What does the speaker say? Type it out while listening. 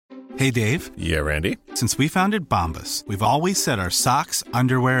Hey, Dave. Yeah, Randy. Since we founded Bombas, we've always said our socks,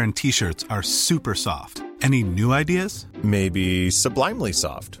 underwear, and T-shirts are super soft. Any new ideas? Maybe sublimely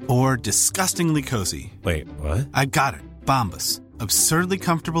soft. Or disgustingly cozy. Wait, what? I got it. Bombas. Absurdly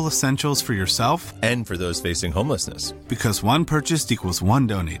comfortable essentials for yourself and for those facing homelessness. Because one purchased equals one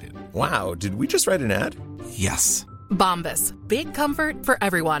donated. Wow, did we just write an ad? Yes. Bombas. Big comfort for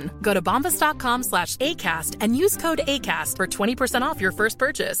everyone. Go to bombas.com/ACAST and use code ACAST for 20% off your first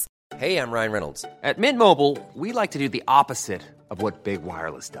purchase. Hey, I'm Ryan Reynolds. At Mint Mobile, we like to do the opposite of what Big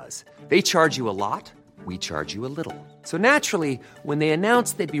Wireless does. They charge you a lot. We charge you a little. So naturally, when they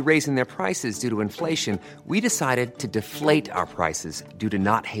announced they'd be raising their prices due to inflation, we decided to deflate our prices due to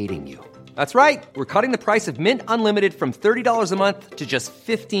not hating you. That's right. We're cutting the price of Mint Unlimited from $30 a month to just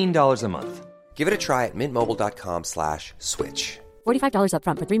 $15 a month. Give it a try at mintmobile.com/switch. $45 up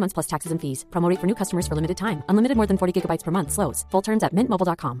front for 3 months plus taxes and fees. Promo rate for new customers for limited time. Unlimited more than 40 gigabytes per month slows. Full terms at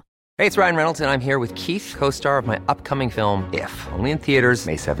mintmobile.com. Hey, it's Ryan Reynolds, and I'm here with Keith, co-star of my upcoming film, If, only in theaters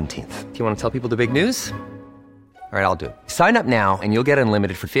May 17th. Do you want to tell people the big news? All right, I'll do it. Sign up now and you'll get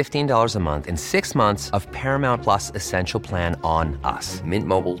unlimited for $15 a month and 6 months of Paramount Plus Essential Plan on us.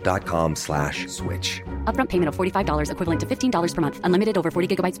 mintmobile.com/switch. Upfront payment of $45 equivalent to $15 per month. Unlimited over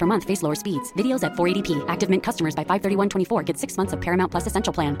 40 gigabytes per month. Face lower speeds. Videos at 480p. Active Mint customers by 531.24 get 6 months of Paramount Plus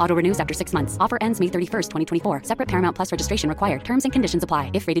Essential Plan. Auto renews after 6 months. Offer ends May 31st, 2024. Separate Paramount Plus registration required. Terms and conditions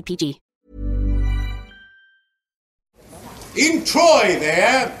apply if rated PG. In Troy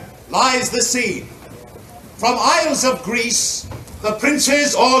there lies the scene. From isles of Greece, the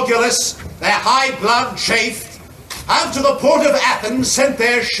princes Augulus, their high blood chafed, have to the port of Athens sent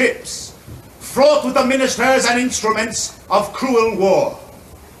their ships, fraught with the ministers and instruments of cruel war.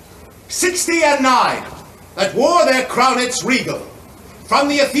 69 that wore their crownets regal, from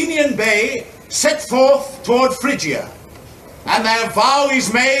the Athenian bay set forth toward Phrygia, and their vow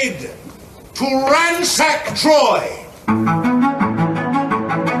is made to ransack Troy.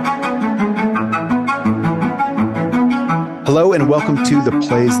 Hello and welcome to The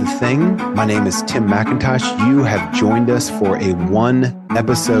Play's the Thing. My name is Tim McIntosh. You have joined us for a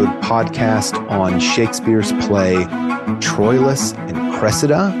one-episode podcast on Shakespeare's play Troilus and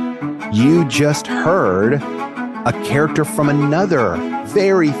Cressida. You just heard a character from another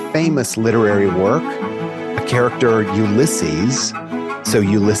very famous literary work, a character Ulysses. So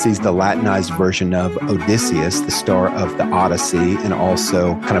Ulysses, the Latinized version of Odysseus, the star of the Odyssey, and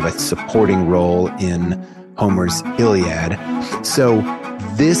also kind of a supporting role in Homer's Iliad. So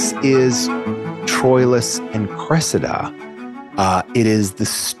this is Troilus and Cressida. It is the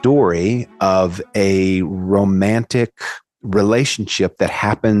story of a romantic relationship that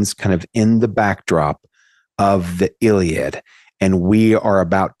happens kind of in the backdrop of the Iliad. And we are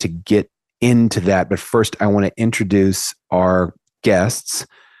about to get into that. But first, I want to introduce our guests.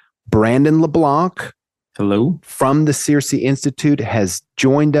 Brandon LeBlanc, hello, from the Circe Institute, has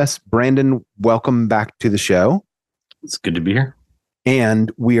joined us. Brandon, welcome back to the show. It's good to be here.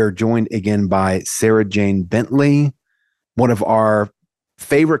 And we are joined again by Sarah Jane Bentley, one of our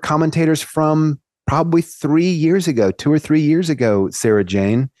favorite commentators from probably 3 years ago, 2 or 3 years ago, Sarah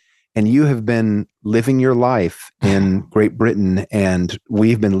Jane. And you have been living your life in Great Britain, and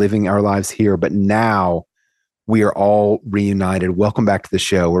we've been living our lives here. But now we are all reunited. Welcome back to the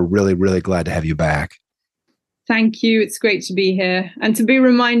show. We're really, really glad to have you back. Thank you. It's great to be here and to be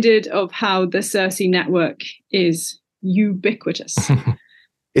reminded of how the Circe network is ubiquitous.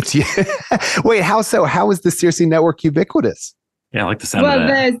 It's wait, how so? How is the Circe network ubiquitous? Yeah, I like the sound of that. Well,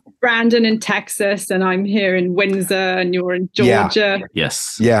 there's Brandon in Texas, and I'm here in Windsor, and you're in Georgia. Yeah.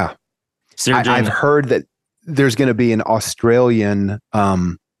 Yes. Yeah. I've heard that there's going to be an Australian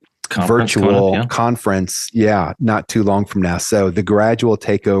virtual conference, not too long from now. So the gradual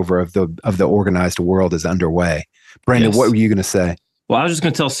takeover of the organized world is underway. Brandon, What were you going to say? Well, I was just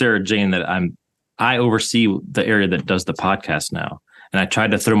going to tell Sarah Jane that I oversee the area that does the podcast now, and I tried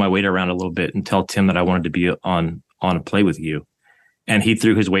to throw my weight around a little bit and tell Tim that I wanted to be on a play with you, and he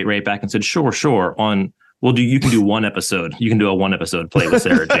threw his weight right back and said, "Sure. You can do one episode. You can do a one episode play with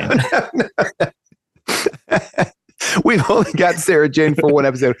Sarah Jane." We've only got Sarah Jane for one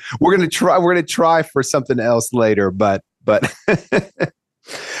episode. We're gonna try for something else later, but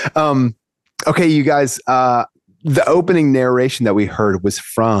okay, you guys. The opening narration that we heard was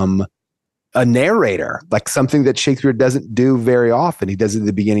from a narrator, like something that Shakespeare doesn't do very often. He does it at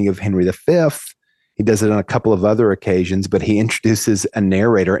the beginning of Henry V. He does it on a couple of other occasions, but he introduces a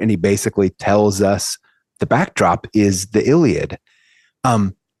narrator and he basically tells us the backdrop is the Iliad.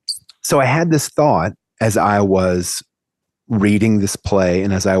 So I had this thought as I was reading this play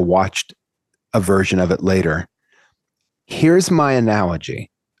and as I watched a version of it later. Here's my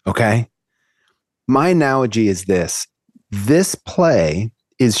analogy. Okay. My analogy is this. This play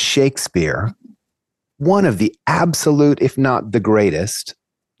is Shakespeare, one of the absolute, if not the greatest,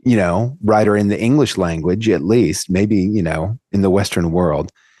 writer in the English language, at least, maybe, in the Western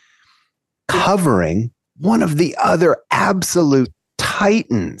world, covering one of the other absolute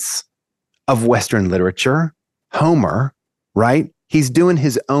titans of Western literature, Homer, right? He's doing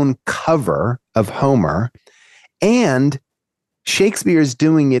his own cover of Homer, and Shakespeare is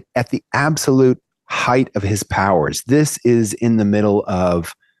doing it at the absolute height of his powers. This is in the middle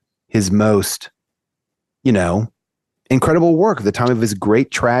of his most, incredible work, at the time of his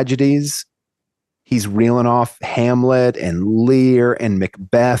great tragedies. He's reeling off Hamlet and Lear and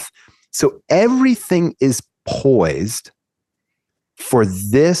Macbeth. So everything is poised for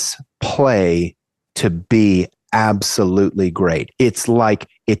this play to be absolutely great. It's like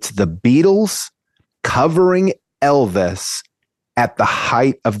it's the Beatles covering Elvis at the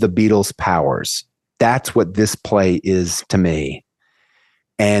height of the Beatles' powers. That's what this play is to me.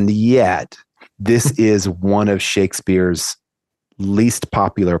 And yet, this is one of Shakespeare's least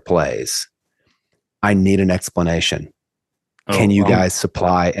popular plays. I need an explanation. Can you guys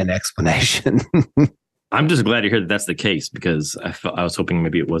supply an explanation? I'm just glad to hear that that's the case, because I was hoping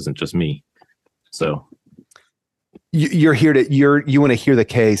maybe it wasn't just me. So you want to hear the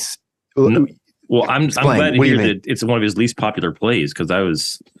case? No, well, I'm glad to hear that it's one of his least popular plays, because I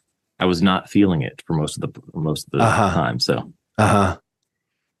was not feeling it for most of the time. So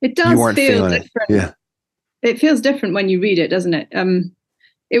it does feel different. Yeah, it feels different when you read it, doesn't it?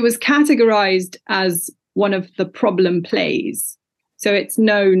 It was categorized as one of the problem plays, so it's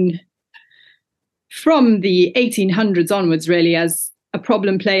known from the 1800s onwards, really, as a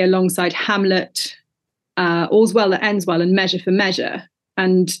problem play alongside Hamlet, All's Well That Ends Well, and Measure for Measure.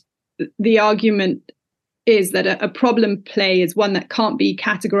 And the argument is that a problem play is one that can't be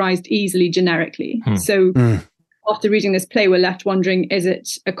categorized easily generically. So after reading this play, we're left wondering, is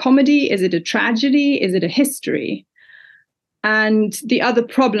it a comedy? Is it a tragedy? Is it a history? And the other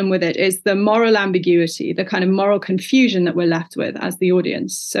problem with it is the moral ambiguity, the kind of moral confusion that we're left with as the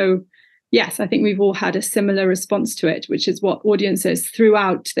audience. So yes, I think we've all had a similar response to it, which is what audiences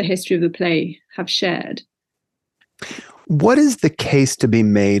throughout the history of the play have shared. What is the case to be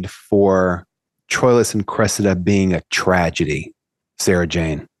made for Troilus and Cressida being a tragedy, Sarah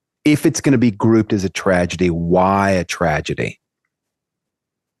Jane? If it's going to be grouped as a tragedy, why a tragedy?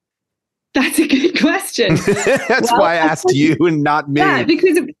 That's a good question. That's why I asked you and not me. Yeah,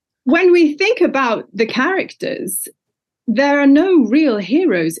 because when we think about the characters, there are no real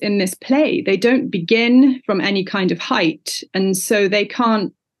heroes in this play. They don't begin from any kind of height, and so they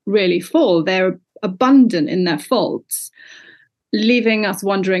can't really fall. They're abundant in their faults, leaving us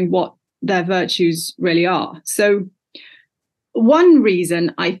wondering what their virtues really are. So one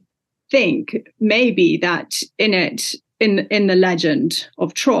reason I think maybe that in the legend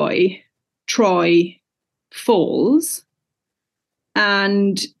of Troy falls,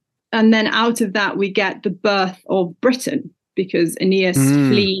 and then out of that we get the birth of Britain, because Aeneas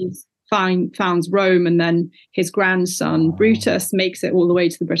flees, founds Rome, and then his grandson Brutus makes it all the way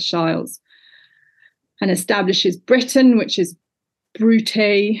to the British Isles and establishes Britain, which is Brute,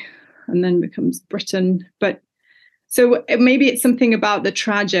 and then becomes Britain. But so maybe it's something about the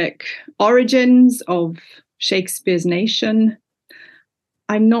tragic origins of Shakespeare's nation.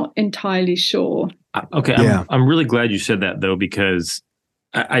 I'm not entirely sure. Okay, yeah. I'm really glad you said that, though, because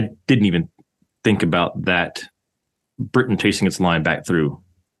I didn't even think about that. Britain chasing its line back through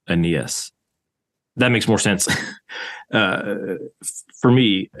Aeneas. That makes more sense for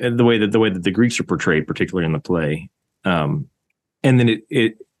me. The way that the Greeks are portrayed, particularly in the play, and then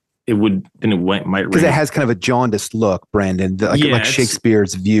might because it has kind of a jaundiced look, Brandon. Like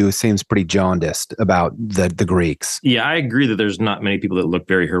Shakespeare's view seems pretty jaundiced about the Greeks. Yeah, I agree that there's not many people that look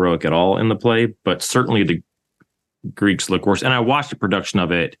very heroic at all in the play, but certainly the Greeks look worse. And I watched a production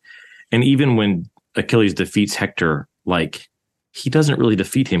of it, and even when Achilles defeats Hector, like, he doesn't really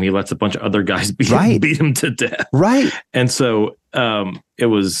defeat him. He lets a bunch of other guys beat him to death. Right. And so it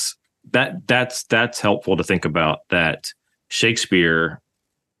was that's helpful to think about, that Shakespeare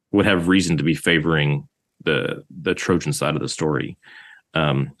would have reason to be favoring the Trojan side of the story.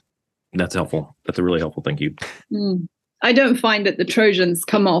 That's helpful. That's a really helpful. Thank you. I don't find that the Trojans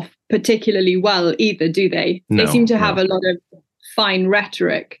come off particularly well either, do they? No, they seem to have a lot of fine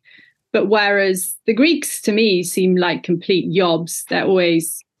rhetoric. But whereas the Greeks, to me, seem like complete yobs. They're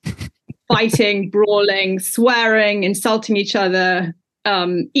always fighting, brawling, swearing, insulting each other,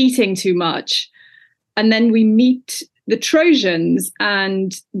 eating too much. And then we meet the Trojans,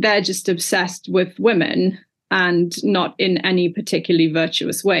 and they're just obsessed with women and not in any particularly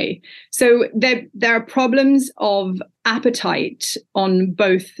virtuous way. So there are problems of appetite on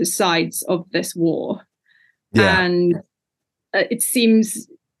both sides of this war. Yeah. And it seems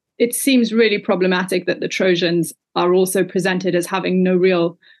really problematic that the Trojans are also presented as having no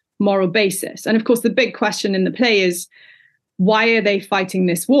real moral basis. And of course, the big question in the play is, why are they fighting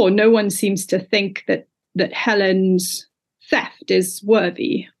this war? No one seems to think that Helen's theft is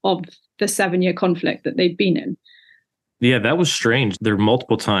worthy of the 7-year conflict that they've been in. Yeah, that was strange. There are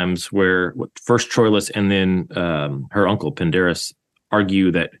multiple times where first Troilus and then her uncle Pandarus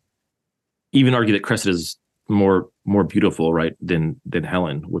argue that Cressida is more beautiful, right, than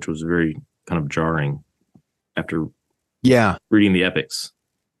Helen, which was very kind of jarring after reading the epics.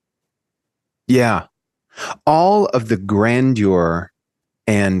 Yeah. All of the grandeur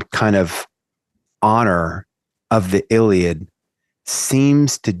and kind of honor of the Iliad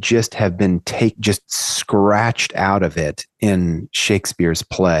seems to just have been just scratched out of it in Shakespeare's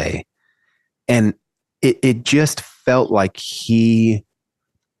play. And it just felt like he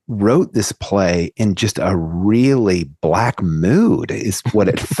wrote this play in just a really black mood is what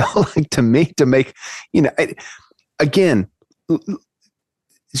it felt like to me, to make, again,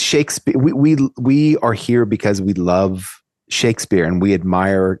 Shakespeare, we are here because we love Shakespeare and we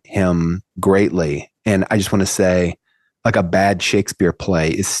admire him greatly. And I just want to say, like, a bad Shakespeare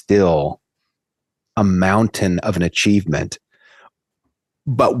play is still a mountain of an achievement.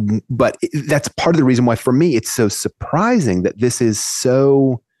 But that's part of the reason why, for me, it's so surprising that this is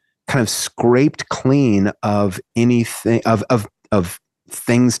so kind of scraped clean of anything, of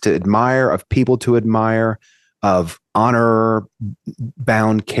things to admire, of people to admire, of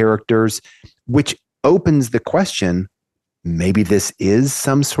honor-bound characters, which opens the question, maybe this is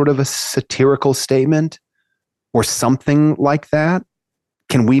some sort of a satirical statement or something like that.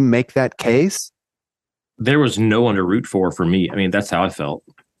 Can we make that case? There was no one to root for me. I mean, that's how I felt.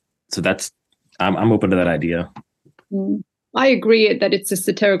 So I'm open to that idea. I agree that it's a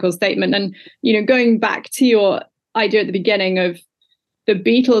satirical statement. And, going back to your idea at the beginning of the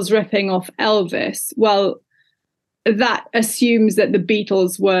Beatles ripping off Elvis, well, that assumes that the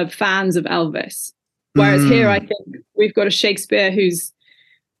Beatles were fans of Elvis. Whereas here, I think we've got a Shakespeare who's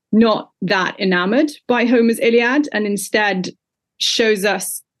not that enamored by Homer's Iliad and instead shows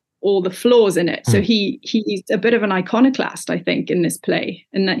us all the flaws in it. So he's a bit of an iconoclast, I think, in this play,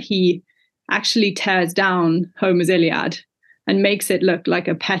 in that he actually tears down Homer's Iliad and makes it look like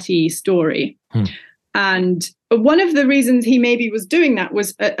a petty story. And one of the reasons he maybe was doing that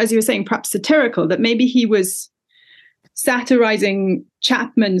was, as you were saying, perhaps satirical, that maybe he was satirizing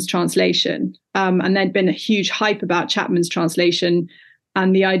Chapman's translation. And there'd been a huge hype about Chapman's translation.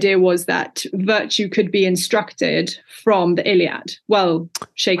 And the idea was that virtue could be instructed from the Iliad. Well,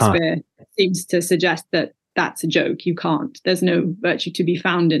 Shakespeare seems to suggest that that's a joke. You can't. There's no virtue to be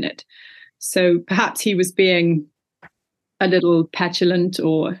found in it. So perhaps he was being a little petulant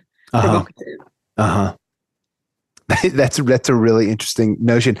or provocative. That's a really interesting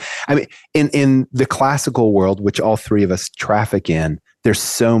notion. I mean, in the classical world, which all three of us traffic in, there's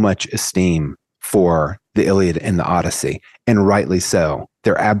so much esteem for the Iliad and the Odyssey, and rightly so.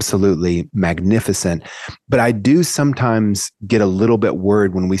 They're absolutely magnificent. But I do sometimes get a little bit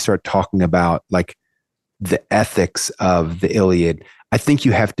worried when we start talking about like the ethics of the Iliad. I think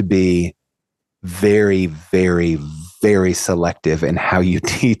you have to be very, very, very selective in how you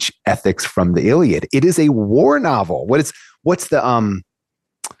teach ethics from the Iliad. It is a war novel. What's the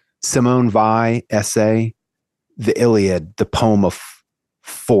Simone Weil essay? The Iliad, the poem of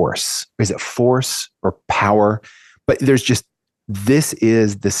force. Is it force or power? But this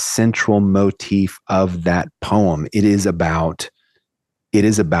is the central motif of that poem. It is about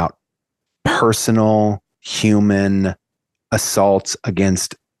personal human assaults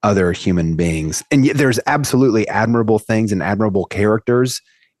against other human beings. And yet there's absolutely admirable things and admirable characters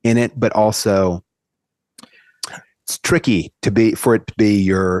in it, but also it's tricky for it to be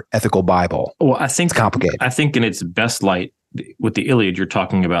your ethical Bible. Well, I think it's complicated. I think in its best light with the Iliad, you're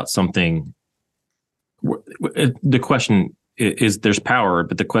talking about something. The question is there's power,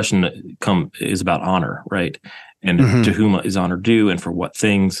 but the question is about honor, right? And to whom is honor due, and for what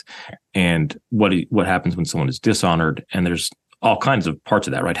things, and what happens when someone is dishonored. And there's all kinds of parts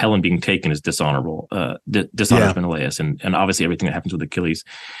of that, right? Helen being taken is dishonorable, dishonors Menelaus, and obviously everything that happens with Achilles.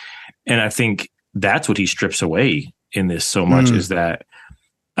 And I think that's what he strips away in this so much is that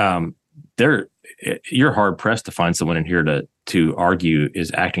you're hard pressed to find someone in here to argue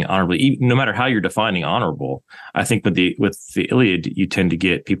is acting honorably, no matter how you're defining honorable. I think with the Iliad, you tend to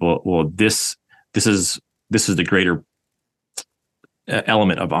get people. Well, this is the greater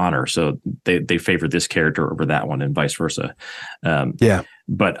element of honor. So they favor this character over that one and vice versa.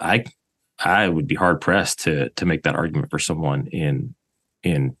 But I would be hard pressed to make that argument for someone in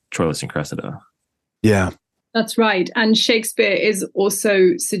Troilus and Cressida. Yeah. That's right. And Shakespeare is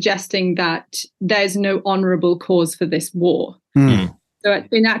also suggesting that there's no honorable cause for this war. So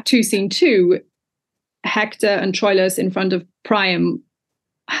in Act 2, Scene 2, Hector and Troilus in front of Priam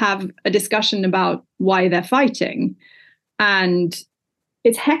have a discussion about why they're fighting. And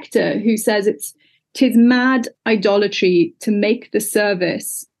it's Hector who says "'Tis mad idolatry to make the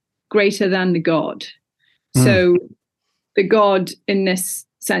service greater than the god." So the god in this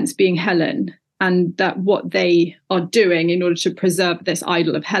sense being Helen, and that what they are doing in order to preserve this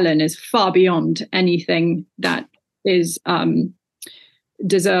idol of Helen is far beyond anything that is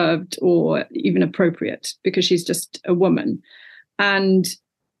deserved or even appropriate, because she's just a woman. And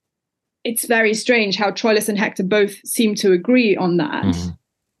it's very strange how Troilus and Hector both seem to agree on that.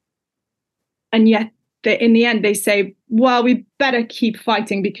 And yet in the end they say, well, we better keep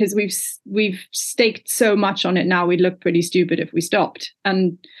fighting because we've staked so much on it now, we'd look pretty stupid if we stopped.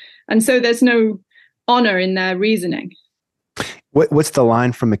 And so there's no honor in their reasoning. What's the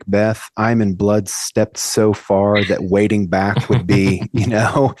line from Macbeth? I'm in blood stepped so far that waiting back would be,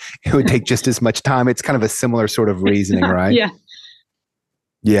 it would take just as much time. It's kind of a similar sort of reasoning, right?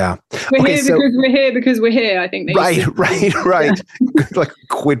 Yeah. We're here because we're here, I think. Right. Like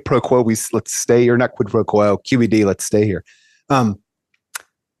quid pro quo, let's stay here. Not quid pro quo, QED, let's stay here.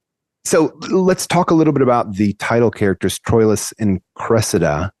 So let's talk a little bit about the title characters, Troilus and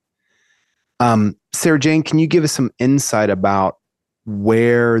Cressida. Sarah Jane, can you give us some insight about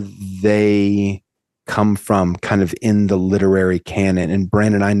where they come from kind of in the literary canon? And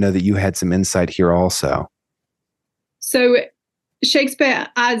Brandon, I know that you had some insight here also. So Shakespeare,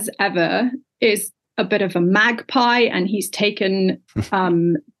 as ever, is a bit of a magpie, and he's taken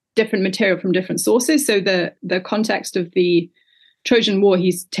different material from different sources. So the context of the Trojan War,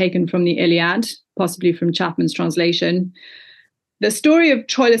 he's taken from the Iliad, possibly from Chapman's translation. The story of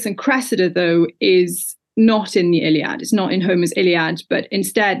Troilus and Cressida, though, is not in the Iliad. It's not in Homer's Iliad, but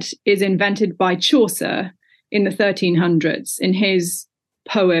instead is invented by Chaucer in the 1300s in his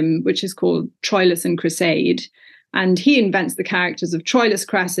poem, which is called Troilus and Cressida. And he invents the characters of Troilus,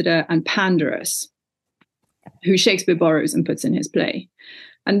 Cressida, and Pandarus, who Shakespeare borrows and puts in his play.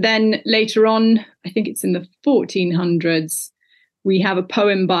 And then later on, I think it's in the 1400s, we have a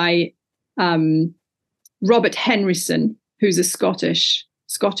poem by Robert Henryson, who's a Scottish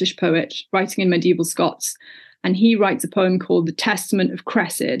poet writing in medieval Scots. And he writes a poem called The Testament of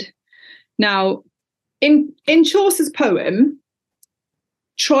Cressida. Now, in Chaucer's poem,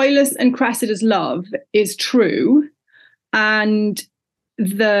 Troilus and Cressida's love is true, and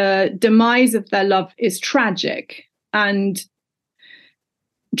the demise of their love is tragic. And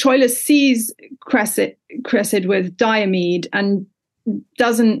Troilus sees Cressida with Diomed and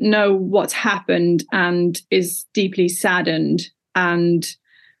doesn't know what's happened and is deeply saddened. And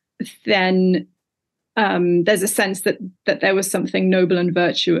then there's a sense that there was something noble and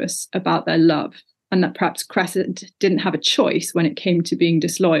virtuous about their love, and that perhaps Cressida didn't have a choice when it came to being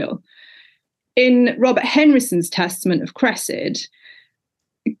disloyal. In Robert Henryson's Testament of Cressida,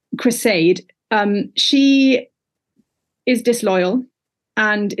 she is disloyal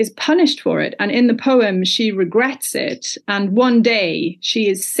and is punished for it. And in the poem, she regrets it. And one day she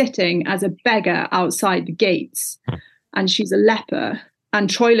is sitting as a beggar outside the gates, and she's a leper. And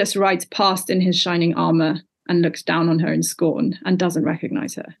Troilus rides past in his shining armor and looks down on her in scorn and doesn't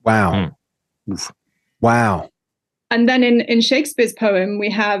recognize her. Wow. Wow. And then in Shakespeare's poem, we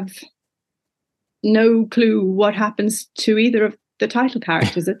have no clue what happens to either of the title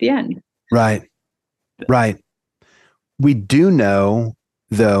characters at the end. Right. We do know,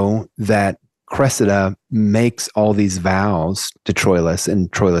 though, that Cressida makes all these vows to Troilus,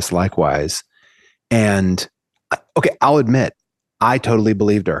 and Troilus likewise. And okay, I'll admit, I totally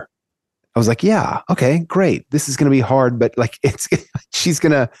believed her. I was like, yeah, okay, great. This is going to be hard, but like she's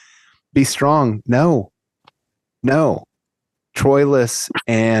going to be strong. No. Troilus,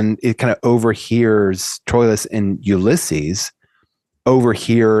 and it kind of overhears, Troilus and Ulysses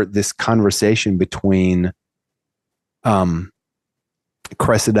overhear this conversation between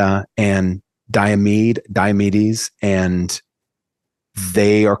Cressida and Diomedes, and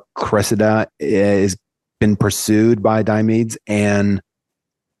Cressida is been pursued by Diomedes, and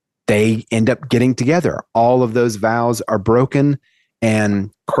they end up getting together. All of those vows are broken, and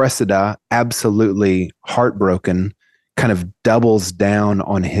Cressida, absolutely heartbroken, kind of doubles down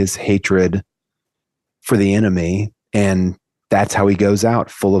on his hatred for the enemy. And that's how he goes out,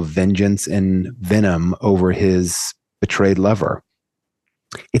 full of vengeance and venom over his betrayed lover.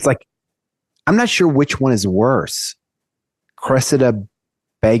 It's like, I'm not sure which one is worse. Cressida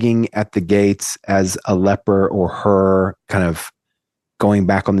begging at the gates as a leper, or her kind of going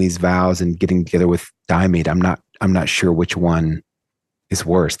back on these vows and getting together with Diomed. I'm not sure which one is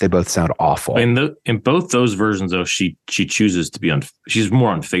worse. They both sound awful. In both those versions, though, she chooses to be she's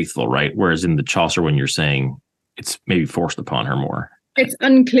more unfaithful, right? Whereas in the Chaucer one, you're saying it's maybe forced upon her more. It's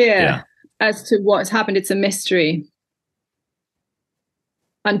unclear as to what's happened. It's a mystery.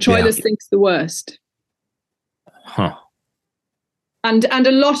 And Troilus thinks the worst. Huh. And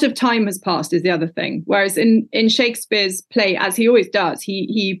a lot of time has passed is the other thing. Whereas in Shakespeare's play, as he always does,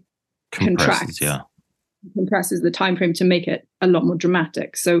 he contracts, compresses the time frame to make it a lot more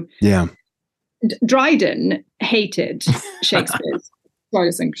dramatic. So Dryden hated Shakespeare's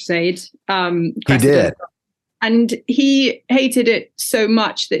Troilus and Cressida. He did. And he hated it so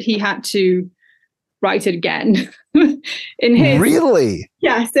much that he had to write it again. In his, really?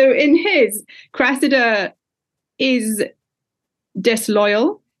 Yeah. So in his, Cressida is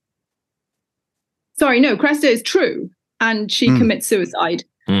disloyal. Sorry, no, Cressida is true, and she commits suicide.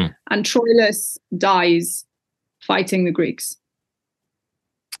 And Troilus dies fighting the Greeks,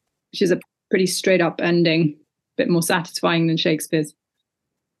 which is a pretty straight up ending, a bit more satisfying than Shakespeare's.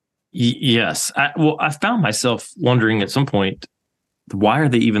 Yes. I found myself wondering at some point, why are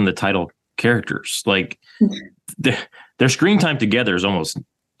they even the title characters? Like their screen time together is almost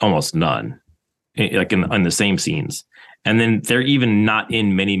none, like in the same scenes. And then they're even not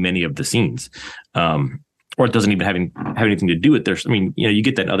in many of the scenes. Or it doesn't even have anything to do with their, you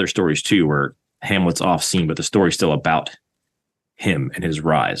get that in other stories too, where Hamlet's off scene, but the story's still about him and his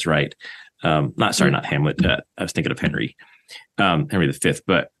rise, right? Not Hamlet. I was thinking of Henry V.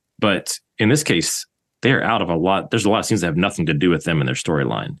 But in this case, they're out of a lot. There's a lot of scenes that have nothing to do with them and their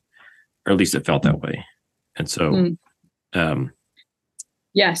storyline, or at least it felt that way. And so,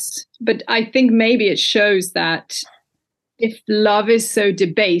 yes, but I think maybe it shows that if love is so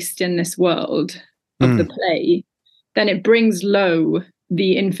debased in this world of the play, then it brings low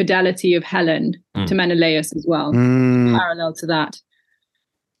the infidelity of Helen to Menelaus as well. Parallel to that.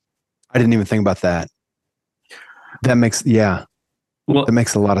 I didn't even think about that. That makes, that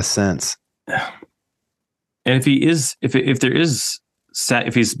makes a lot of sense. And if he's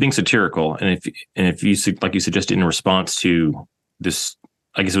being satirical, and if you, like you suggested, in response to this,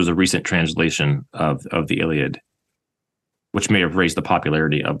 I guess it was a recent translation of the Iliad, which may have raised the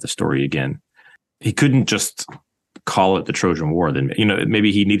popularity of the story again. He couldn't just call it the Trojan War. Then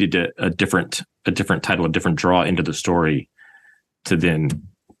maybe he needed a different title, a different draw into the story to then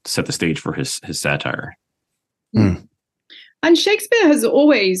set the stage for his satire. And Shakespeare has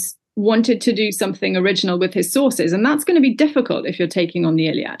always wanted to do something original with his sources, and that's going to be difficult if you're taking on the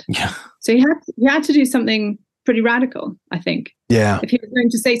Iliad. Yeah. So he had to do something pretty radical, I think. Yeah. If he was going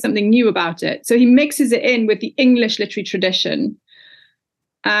to say something new about it. So he mixes it in with the English literary tradition.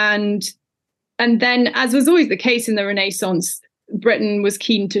 And then, as was always the case in the Renaissance, Britain was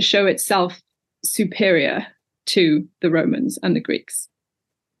keen to show itself superior to the Romans and the Greeks.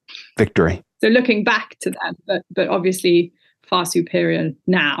 Victory. So looking back to them, but obviously far superior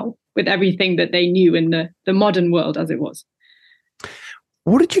now with everything that they knew in the modern world as it was.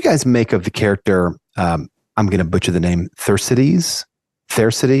 What did you guys make of the character, I'm going to butcher the name, Thersites?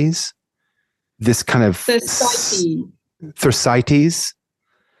 This kind of... Thersites.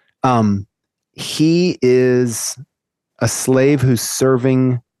 He is a slave who's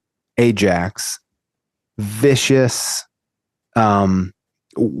serving Ajax, vicious,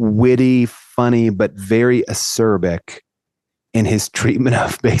 witty, funny, but very acerbic in his treatment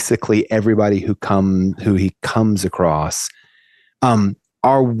of basically everybody who he comes across.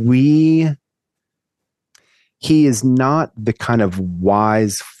 He is not the kind of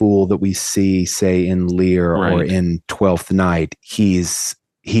wise fool that we see, say, in Lear or in Twelfth Night. He's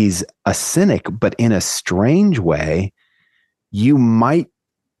a cynic, but in a strange way, I might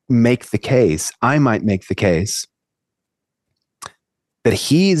make the case that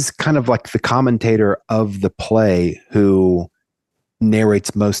he's kind of like the commentator of the play who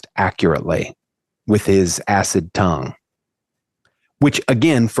narrates most accurately with his acid tongue, which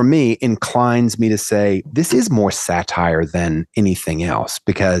again, for me, inclines me to say this is more satire than anything else,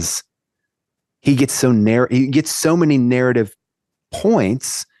 because he gets so many narrative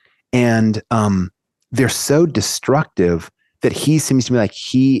points, and they're so destructive that he seems to me like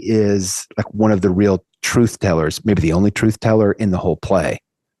he is like one of the real truth tellers, maybe the only truth teller in the whole play.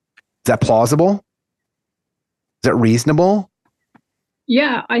 Is that plausible? Is that reasonable?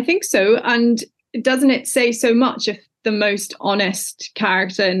 Yeah, I think so. And doesn't it say so much if the most honest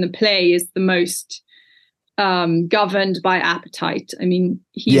character in the play is the most governed by appetite. I mean,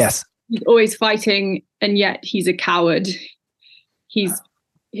 yes. He's always fighting, and yet he's a coward. His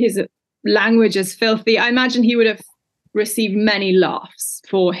language is filthy. I imagine he would have received many laughs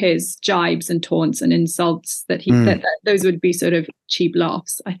for his jibes and taunts and insults that those would be sort of cheap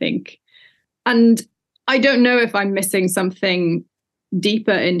laughs, I think. And I don't know if I'm missing something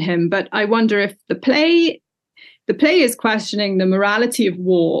deeper in him, but I wonder if the play is questioning the morality of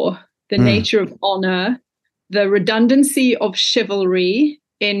war, the nature of honor, the redundancy of chivalry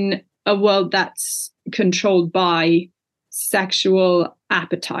in a world that's controlled by sexual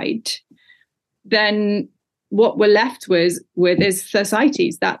appetite. Then what we're left with is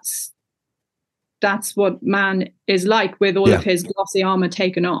Thersites. That's what man is like, with all of his glossy armor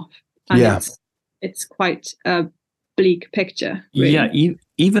taken off. And it's quite a bleak picture. Really. Yeah,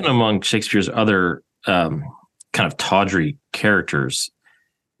 even among Shakespeare's other kind of tawdry characters,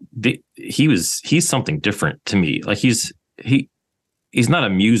 he's something different to me. Like he's not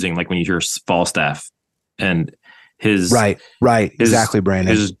amusing like when you hear Falstaff and his right exactly,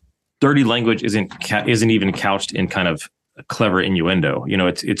 Brandon. His dirty language isn't even couched in kind of a clever innuendo. You know,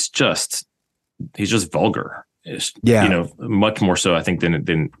 it's just he's just vulgar. You know, much more so I think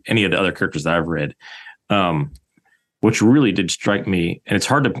than any of the other characters that I've read, which really did strike me. And it's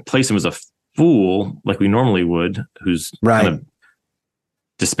hard to place him as a fool like we normally would, who's kind of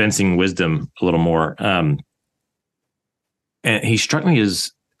dispensing wisdom a little more. And he struck me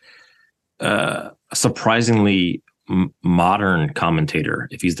as a surprisingly modern commentator.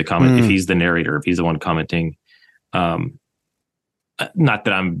 If he's if he's the narrator, if he's the one commenting, not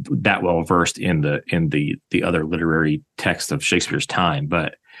that I'm that well versed in the other literary text of Shakespeare's time,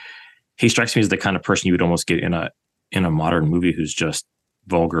 but he strikes me as the kind of person you would almost get in a modern movie who's just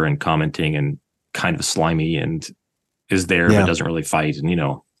vulgar and commenting and kind of slimy and is there but doesn't really fight. And he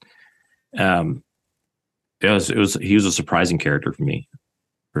was a surprising character for me,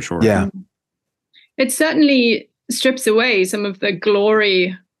 for sure. Yeah, it certainly strips away some of the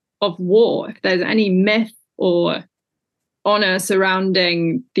glory of war. If there's any myth or honor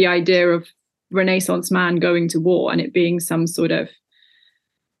surrounding the idea of Renaissance man going to war and it being some sort of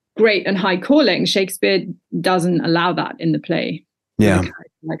great and high calling, Shakespeare doesn't allow that in the play. Yeah,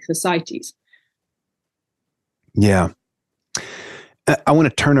 like Thersites. Yeah, I want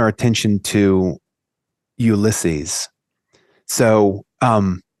to turn our attention to Ulysses. So,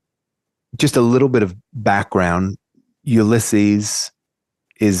 just a little bit of background. Ulysses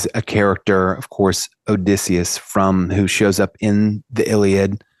is a character, of course, Odysseus, who shows up in the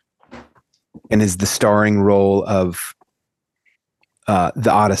Iliad and is the starring role of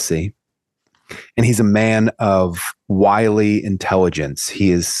the Odyssey. And he's a man of wily intelligence.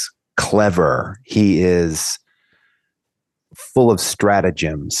 He is clever. He is full of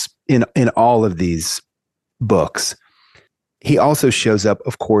stratagems in all of these books. He also shows up,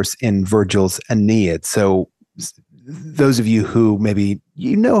 of course, in Virgil's Aeneid. So those of you who maybe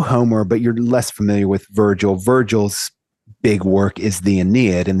you know Homer, but you're less familiar with Virgil, Virgil's big work is the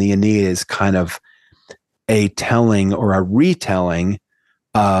Aeneid, and the Aeneid is kind of a telling or a retelling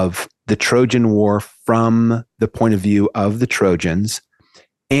of the Trojan War from the point of view of the Trojans.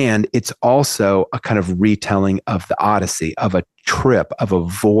 And it's also a kind of retelling of the Odyssey, of a trip, of a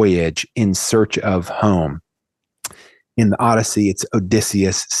voyage in search of home. In the Odyssey, it's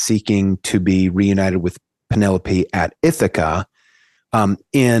Odysseus seeking to be reunited with Penelope at Ithaca.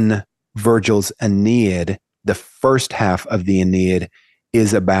 In Virgil's Aeneid, the first half of the Aeneid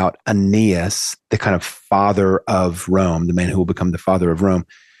is about Aeneas, the kind of father of Rome, the man who will become the father of Rome,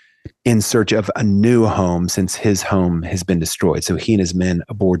 in search of a new home since his home has been destroyed. So he and his men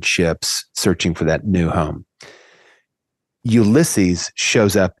aboard ships searching for that new home. Ulysses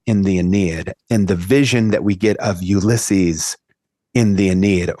shows up in the Aeneid, and the vision that we get of Ulysses in the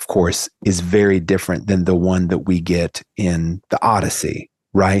Aeneid, of course, is very different than the one that we get in the Odyssey,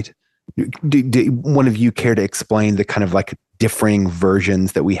 right? Do one of you care to explain the kind of like differing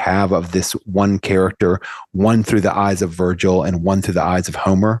versions that we have of this one character, one through the eyes of Virgil and one through the eyes of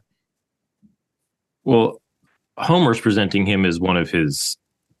Homer? Well, Homer's presenting him as one of his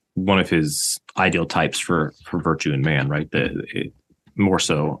ideal types for virtue in man, right? More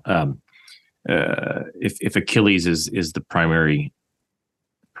so, if Achilles is the primary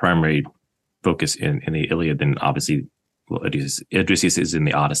focus in the Iliad, then obviously, well, Odysseus is in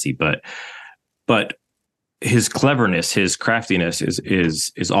the Odyssey. But his cleverness, his craftiness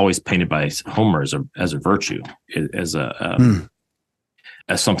is always painted by Homer as a virtue, as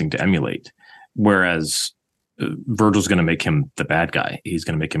something to emulate. Whereas Virgil's going to make him the bad guy. He's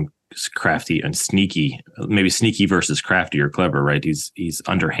going to make him crafty and sneaky, maybe sneaky versus crafty or clever, right? He's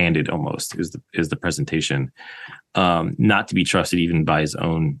underhanded almost is the presentation, not to be trusted even by his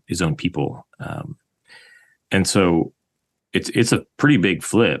own people. And so it's a pretty big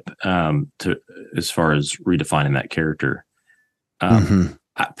flip to as far as redefining that character.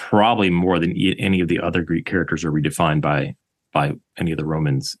 Probably more than any of the other Greek characters are redefined by any of the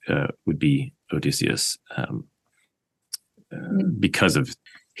Romans would be Odysseus, because of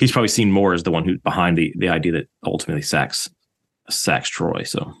he's probably seen more as the one who's behind the idea that ultimately sacks Troy.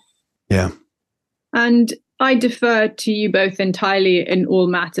 So yeah, and I defer to you both entirely in all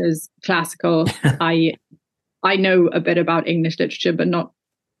matters classical. I know a bit about English literature, but not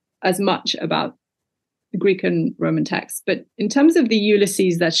as much about the Greek and Roman texts. But in terms of the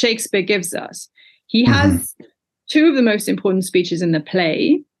Ulysses that Shakespeare gives us, he has two of the most important speeches in the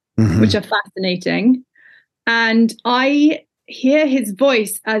play, which are fascinating. And I hear his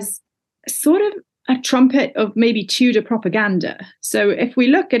voice as sort of a trumpet of maybe Tudor propaganda. So if we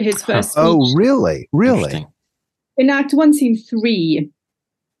look at his first speech. Oh, really? Really? In Act 1, Scene 3,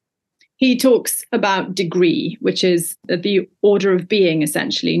 he talks about degree, which is the order of being,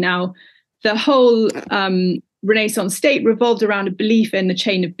 essentially. Now, the whole Renaissance state revolved around a belief in the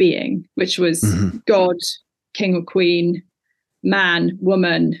chain of being, which was God, king or queen, man,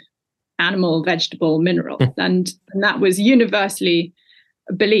 woman, animal, vegetable, mineral. And that was universally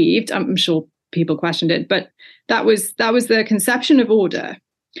believed. I'm sure people questioned it, but that was the conception of order.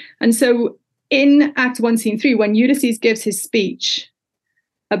 And so in Act 1, Scene 3, when Ulysses gives his speech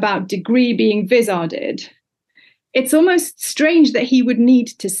about degree being vizarded, it's almost strange that he would need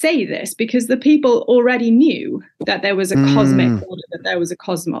to say this, because the people already knew that there was a cosmic order, that there was a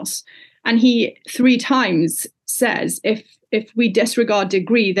cosmos. And he 3 times says, if we disregard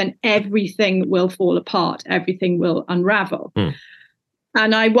degree, then everything will fall apart, everything will unravel.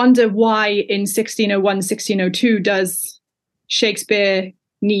 And I wonder why in 1601, 1602 does Shakespeare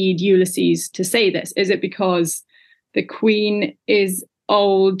need Ulysses to say this? Is it because the queen is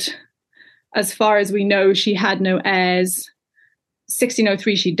old? As far as we know, she had no heirs.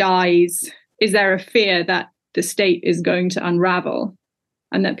 1603, she dies. Is there a fear that the state is going to unravel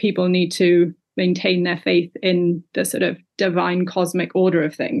and that people need to maintain their faith in the sort of divine cosmic order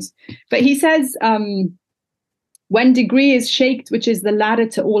of things? But he says, when degree is shaked, which is the ladder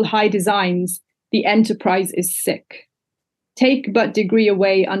to all high designs, the enterprise is sick. Take but degree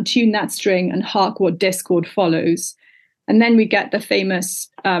away, untune that string, and hark what discord follows. And then we get the famous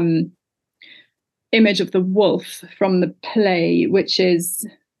image of the wolf from the play, which is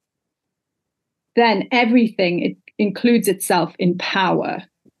then everything, it includes itself in power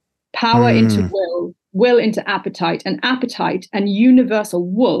into will into appetite, and appetite and universal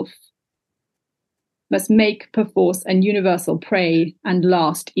wolf must make perforce and universal prey, and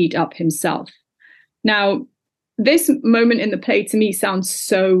last eat up himself. Now, this moment in the play to me sounds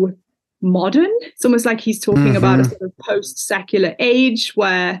so modern. It's almost like he's talking about a sort of post-secular age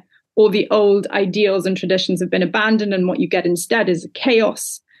where all the old ideals and traditions have been abandoned, and what you get instead is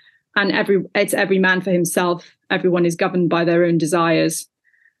chaos, and it's every man for himself. Everyone is governed by their own desires.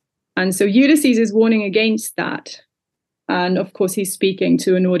 And so Ulysses is warning against that. And of course, he's speaking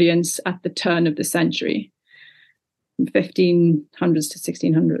to an audience at the turn of the century, from 1500s to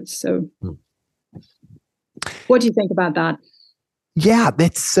 1600s. So what do you think about that? Yeah,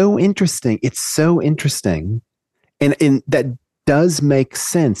 that's so interesting. It's so interesting. And that does make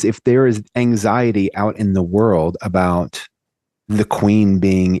sense if there is anxiety out in the world about the queen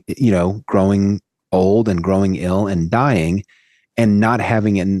being, growing old and growing ill and dying and not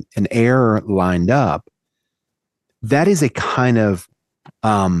having an heir lined up. That is a kind of,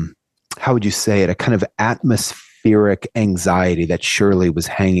 how would you say it? A kind of atmospheric anxiety that surely was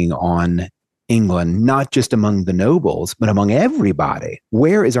hanging on England, not just among the nobles, but among everybody.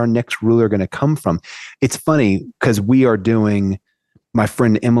 Where is our next ruler going to come from? It's funny because my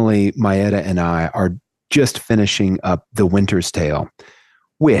friend Emily Maeda and I are just finishing up The Winter's Tale,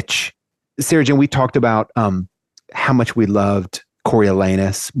 which, Sarah Jane, we talked about how much we loved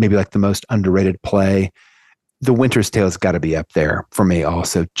Coriolanus, maybe like the most underrated play. The Winter's Tale has got to be up there for me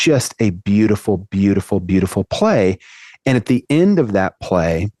also. Just a beautiful, beautiful, beautiful play. And at the end of that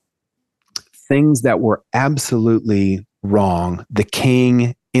play, things that were absolutely wrong, the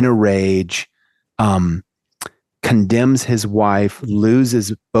king in a rage, condemns his wife,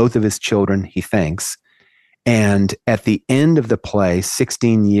 loses both of his children, he thinks. And at the end of the play,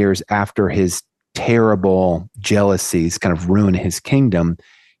 16 years after his terrible jealousies kind of ruin his kingdom,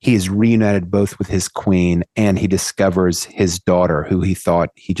 he is reunited both with his queen, and he discovers his daughter, who he thought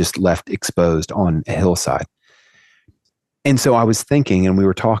he just left exposed on a hillside. And so I was thinking, and we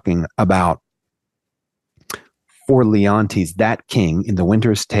were talking about, for Leontes, that king in The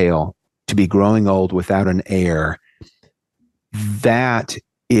Winter's Tale, to be growing old without an heir, that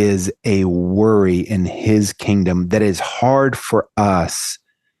is a worry in his kingdom that is hard for us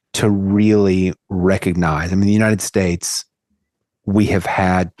to really recognize. I mean, the United States, we have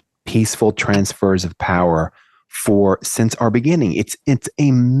had peaceful transfers of power since our beginning. It's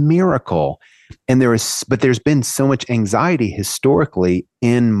a miracle. And there's been so much anxiety historically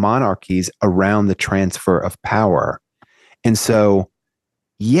in monarchies around the transfer of power. And so,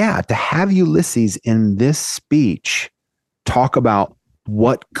 yeah, to have Ulysses in this speech talk about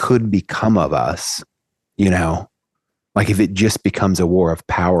what could become of us, like if it just becomes a war of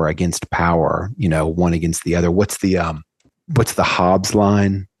power against power, one against the other. What's the Hobbes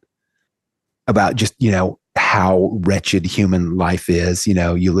line about just, how wretched human life is?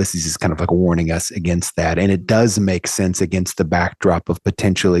 Ulysses is kind of like warning us against that. And it does make sense against the backdrop of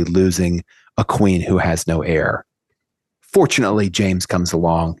potentially losing a queen who has no heir. Fortunately, James comes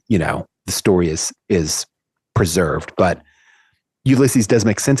along, the story is preserved, but Ulysses does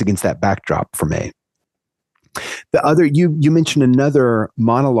make sense against that backdrop for me. The other, you mentioned another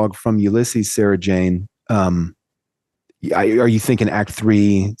monologue from Ulysses, Sarah Jane. Are you thinking Act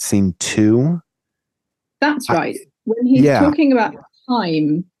 3, Scene 2? That's right. When he's talking about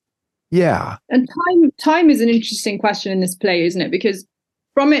time. Yeah. And time is an interesting question in this play, isn't it? Because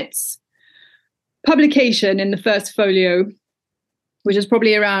from its publication in the first folio, which is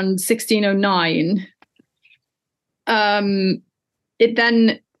probably around 1609, it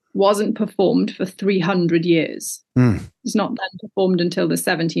then wasn't performed for 300 years. It's not then performed until the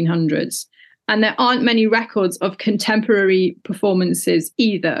 1700s. And there aren't many records of contemporary performances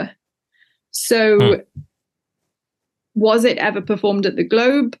either. So was it ever performed at the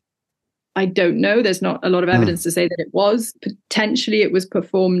Globe? I don't know. There's not a lot of evidence to say that it was. Potentially it was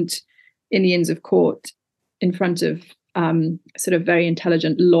performed in the Inns of Court in front of sort of very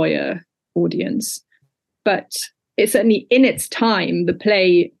intelligent lawyer audience. But it's certainly in its time, the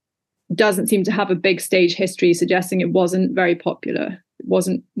play doesn't seem to have a big stage history, suggesting it wasn't very popular. It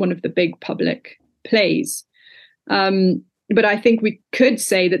wasn't one of the big public plays. But I think we could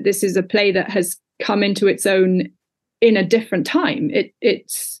say that this is a play that has come into its own in a different time.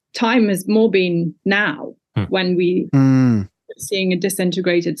 Its time has more been now when we are seeing a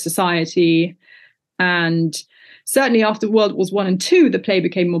disintegrated society. And certainly after World Wars I and II, the play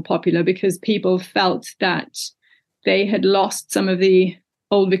became more popular because people felt that they had lost some of the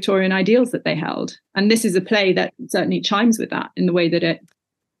old Victorian ideals that they held. And this is a play that certainly chimes with that in the way that it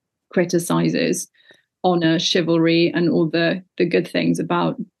criticizes honor, chivalry, and all the good things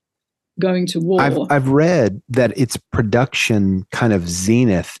about going to war. I've read that its production kind of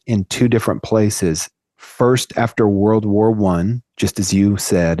zenith in two different places. First, after World War I, just as you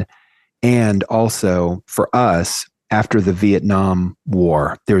said, and also for us, after the Vietnam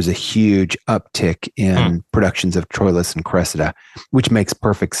War, there was a huge uptick in productions of Troilus and Cressida, which makes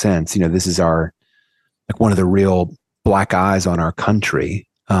perfect sense. This is one of the real black eyes on our country.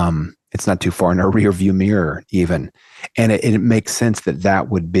 It's not too far in our rear view mirror even. And it makes sense that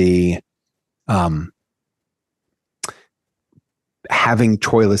would be having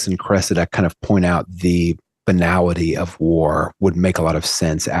Troilus and Cressida kind of point out the banality of war would make a lot of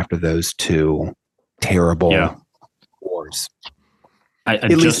sense after those two terrible wars. At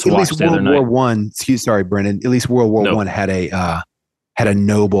least World War I. Sorry, Brendan. At least World War I had a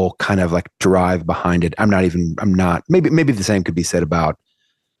noble kind of like drive behind it. Maybe the same could be said about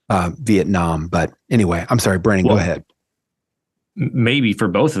Vietnam, but anyway, I'm sorry, Brendan, go ahead. Maybe for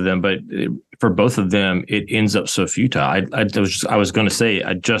both of them, but for both of them, it ends up so futile. I was going to say,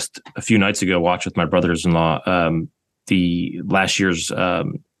 I just a few nights ago watched with my brothers-in-law the last year's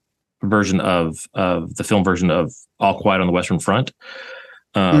version of the film version of All Quiet on the Western Front,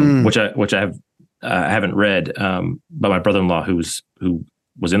 which I haven't read, but my brother-in-law who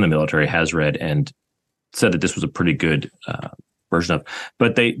was in the military has read and said that this was a pretty good version of.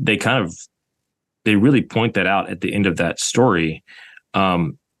 But they really point that out at the end of that story,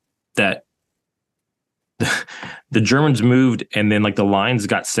 that the Germans moved and then like the lines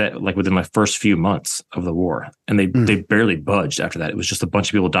got set like within the first few months of the war, and they barely budged after that. It was just a bunch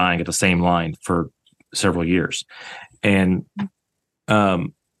of people dying at the same line for several years, and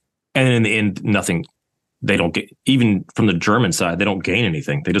in the end, nothing. They don't get, even from the German side, they don't gain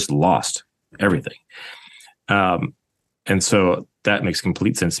anything. They just lost everything. And so that makes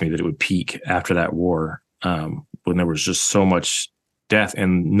complete sense to me that it would peak after that war, when there was just so much death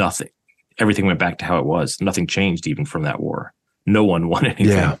and nothing. Everything went back to how it was. Nothing changed even from that war. No one won anything.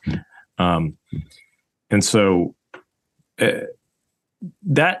 Yeah. And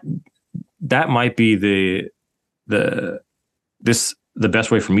that might be the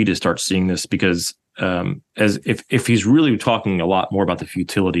best way for me to start seeing this, because as if he's really talking a lot more about the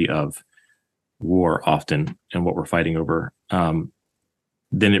futility of war often and what we're fighting over,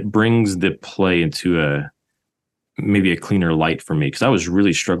 then it brings the play into maybe a cleaner light for me, because I was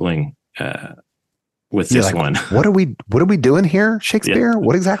really struggling with this one. What are we doing here, Shakespeare? Yeah.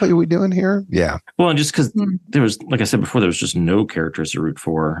 What exactly are we doing here? Yeah. Well, and just because there was, like I said before, there was just no characters to root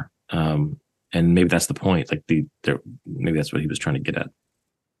for, and maybe that's the point. Like maybe that's what he was trying to get at.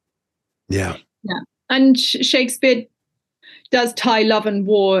 Yeah. Yeah, and Shakespeare does tie love and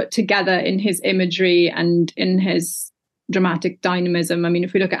war together in his imagery and in his dramatic dynamism. I mean,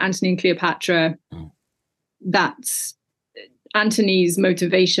 if we look at Antony and Cleopatra, that's Antony's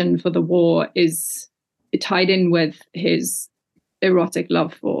motivation for the war is tied in with his erotic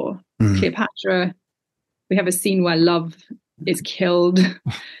love for Cleopatra. We have a scene where love is killed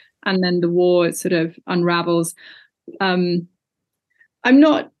and then the war sort of unravels. I'm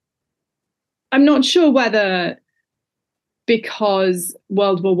not sure whether because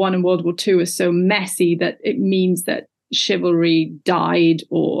World War I and World War II are so messy that it means that chivalry died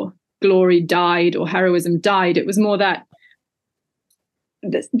or glory died or heroism died. It was more that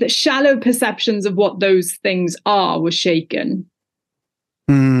the shallow perceptions of what those things are were shaken.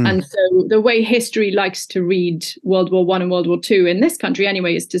 And so the way history likes to read World War I and World War II in this country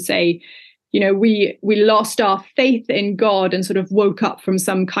anyway is to say, we lost our faith in God and sort of woke up from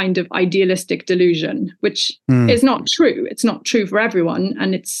some kind of idealistic delusion, which is not true. It's not true for everyone.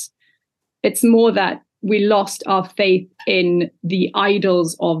 And it's more that we lost our faith in the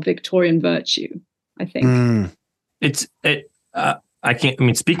idols of Victorian virtue, I think.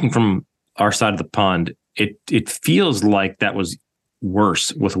 Speaking from our side of the pond, it feels like that was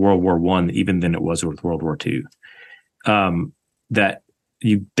worse with World War I even than it was with World War II. That's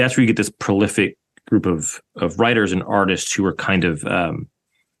where you get this prolific group of writers and artists who are kind of,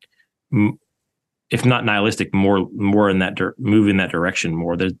 if not nihilistic, more in that move in that direction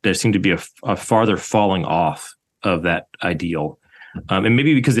more. There seemed to be a farther falling off of that ideal, and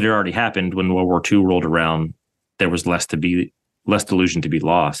maybe because it had already happened when World War II rolled around, there was less delusion to be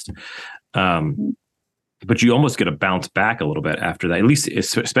lost. But you almost get a bounce back a little bit after that, at least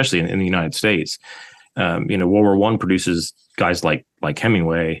especially in the United States. World War I produces guys like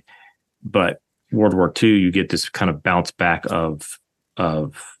Hemingway, but World War II, you get this kind of bounce back of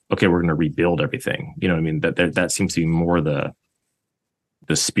okay, we're going to rebuild everything. You know what I mean? That seems to be more the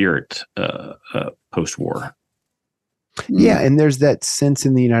spirit post-war. Yeah, and there's that sense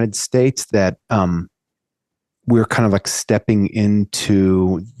in the United States that we're kind of like stepping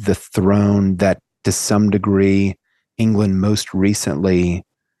into the throne that, to some degree, England most recently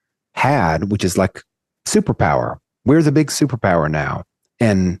had, which is like superpower. We're the big superpower now.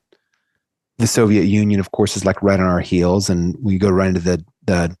 And the Soviet Union, of course, is like right on our heels. And we go right into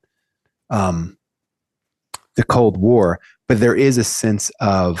the Cold War. But there is a sense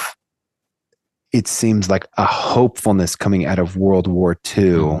of, it seems like a hopefulness coming out of World War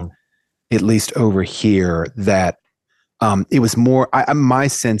II, at least over here, that it was more, my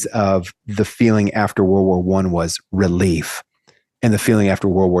sense of the feeling after World War I was relief. And the feeling after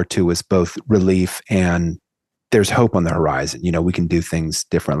World War II was both relief and there's hope on the horizon. We can do things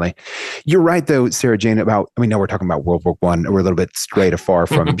differently. You're right, though, Sarah Jane, now we're talking about World War I. We're a little bit straight afar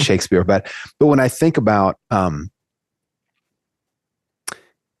from Shakespeare. But when I think about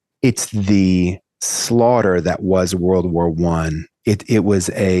it's the slaughter that was World War I, it was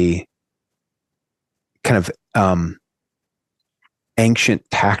a kind of ancient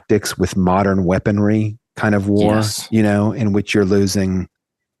tactics with modern weaponry kind of war, yes. In which you're losing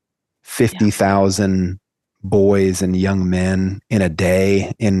 50,000 boys and young men in a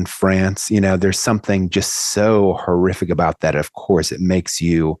day in France. There's something just so horrific about that. Of course, it makes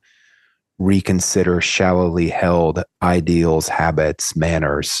you reconsider shallowly held ideals, habits,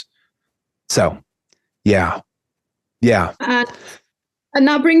 manners. So, yeah. And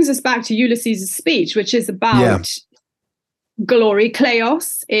that brings us back to Ulysses' speech, which is about glory,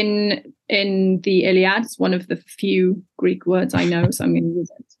 kleos, in the Iliad. It's one of the few Greek words I know, so I'm going to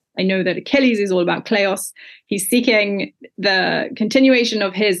use it. I know that Achilles is all about kleos. He's seeking the continuation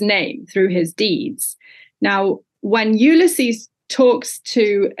of his name through his deeds. Now, when Ulysses talks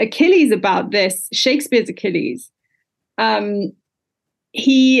to Achilles about this, Shakespeare's Achilles,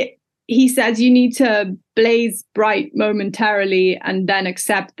 he says you need to blaze bright momentarily and then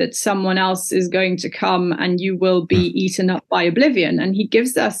accept that someone else is going to come and you will be eaten up by oblivion. And he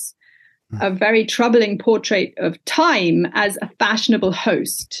gives us a very troubling portrait of time as a fashionable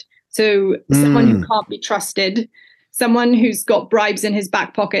host. So someone who can't be trusted, someone who's got bribes in his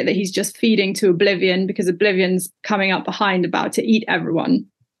back pocket that he's just feeding to Oblivion because Oblivion's coming up behind about to eat everyone.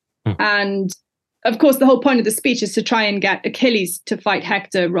 And of course, the whole point of the speech is to try and get Achilles to fight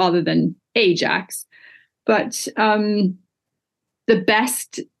Hector rather than Ajax. But the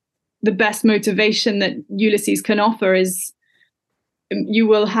best motivation that Ulysses can offer is you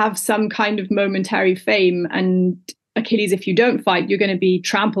will have some kind of momentary fame, and Achilles, if you don't fight, you're going to be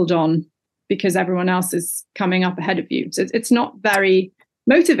trampled on because everyone else is coming up ahead of you. So it's not very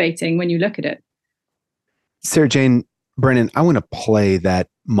motivating when you look at it. Sarah Jane, Brennan, I want to play that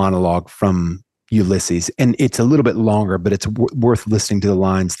monologue from Ulysses, and it's a little bit longer, but it's worth listening to the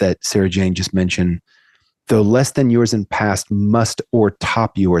lines that Sarah Jane just mentioned. Though less than yours in past must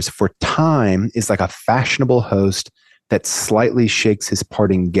o'ertop yours, for time is like a fashionable host that slightly shakes his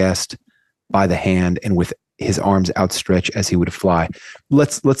parting guest by the hand and with his arms outstretched as he would fly.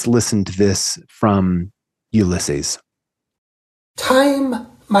 Let's listen to this from Ulysses. Time,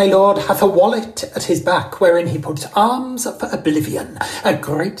 my lord, hath a wallet at his back wherein he puts arms for Oblivion, a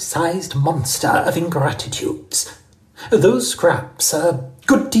great-sized monster of ingratitudes. Those scraps are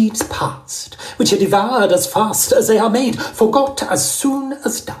good deeds past, which are devoured as fast as they are made, forgot as soon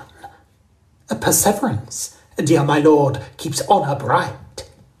as done. A perseverance, dear my lord, keeps honour bright.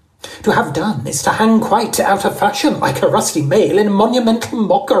 To have done is to hang quite out of fashion like a rusty mail in monumental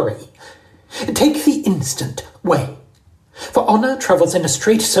mockery. Take the instant way, for honour travels in a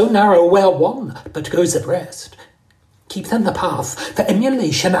street so narrow where one but goes abreast. Keep then the path, for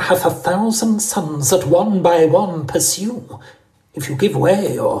emulation hath 1,000 sons that one by one pursue. If you give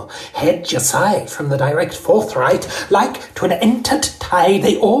way or hedge aside from the direct forthright, like to an entered tide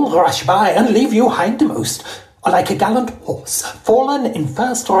they all rush by and leave you hindmost, or like a gallant horse, fallen in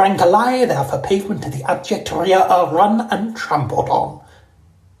first rank, lie there for pavement to the abject rear are run and trampled on.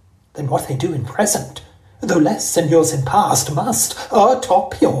 Then what they do in present, though less than yours in past, must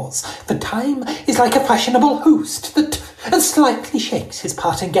o'ertop yours, for time is like a fashionable host that slightly shakes his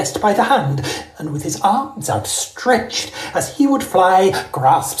parting guest by the hand, and with his arms outstretched as he would fly,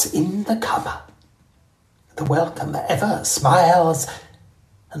 grasps in the comer. The welcome ever smiles,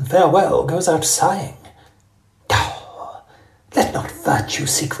 and farewell goes out sighing. Let not virtue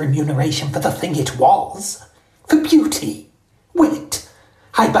seek remuneration for the thing it was. For beauty, wit,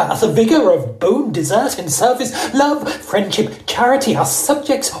 high birth, vigour of bone, desert and service, love, friendship, charity are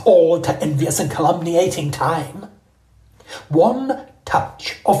subjects all to envious and calumniating time. One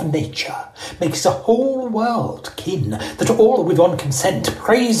touch of nature makes the whole world kin, that all with one consent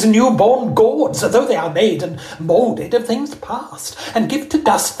praise newborn gods, though they are made and moulded of things past, and give to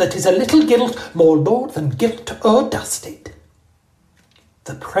dust that is a little guilt more lord than guilt o'erdusted.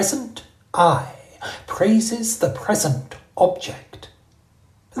 The present eye praises the present object.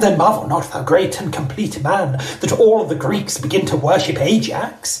 Then marvel not, thou great and complete man, that all the Greeks begin to worship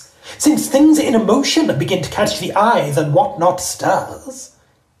Ajax, since things in emotion begin to catch the eye than what not stirs.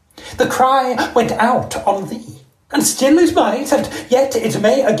 The cry went out on thee, and still it might, and yet it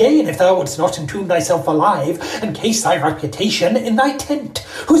may again, if thou wouldst not entomb thyself alive, and case thy reputation in thy tent,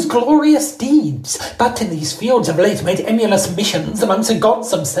 whose glorious deeds, but in these fields of late made emulous missions amongst the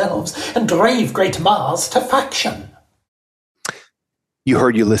gods themselves, and drave great Mars to faction. You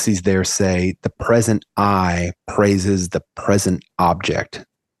heard Ulysses there say, the present eye praises the present object.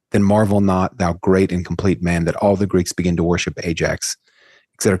 Then marvel not, thou great and complete man, that all the Greeks begin to worship Ajax,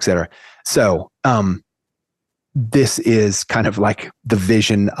 et cetera, et cetera. So, this is kind of like the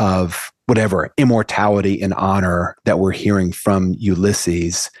vision of whatever immortality and honor that we're hearing from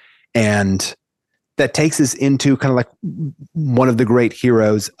Ulysses. And that takes us into kind of like one of the great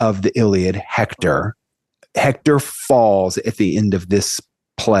heroes of the Iliad, Hector. Hector falls at the end of this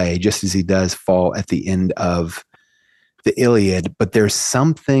play, just as he does fall at the end of the Iliad. But there's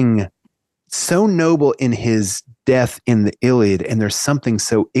something so noble in his death in the Iliad, and there's something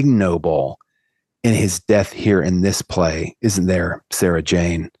so ignoble in his death here in this play, isn't there, Sarah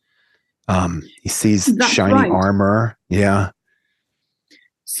Jane? He sees shiny armor. Yeah.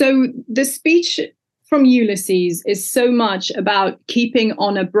 So the speech from Ulysses is so much about keeping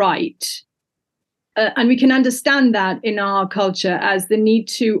honor bright. And we can understand that in our culture as the need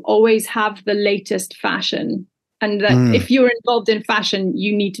to always have the latest fashion. And that if you're involved in fashion,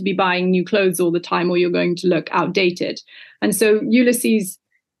 you need to be buying new clothes all the time or you're going to look outdated. And so Ulysses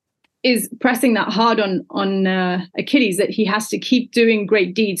is pressing that hard on Achilles, that he has to keep doing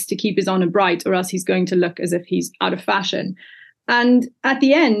great deeds to keep his honor bright, or else he's going to look as if he's out of fashion. And at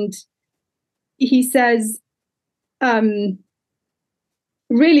the end, he says, really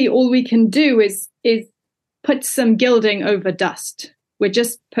all we can do is put some gilding over dust. We're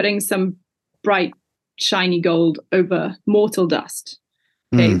just putting some bright shiny gold over mortal dust,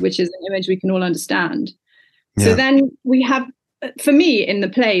 okay, which is an image we can all understand. Yeah. So then we have, for me in the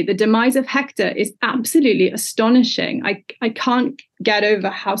play, the demise of Hector is absolutely astonishing. I can't get over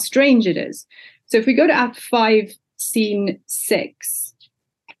how strange it is. So if we go to Act 5, Scene 6,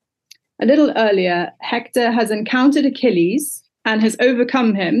 a little earlier, Hector has encountered Achilles and has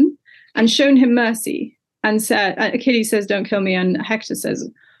overcome him and shown him mercy. And Achilles says, "Don't kill me." And Hector says,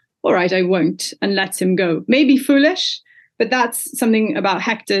 "All right, I won't," and lets him go. Maybe foolish, but that's something about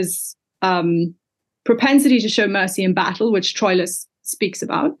Hector's propensity to show mercy in battle, which Troilus speaks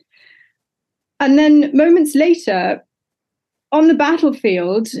about. And then moments later, on the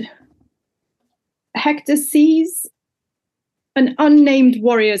battlefield, Hector sees an unnamed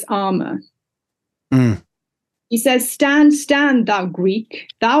warrior's armor. He says, "Stand, stand, thou Greek,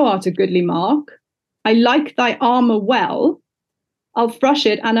 thou art a goodly mark. I like thy armor well. I'll frush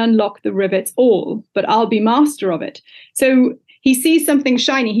it and unlock the rivets all, but I'll be master of it." So he sees something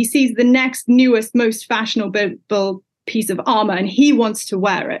shiny. He sees the next newest, most fashionable piece of armor, and he wants to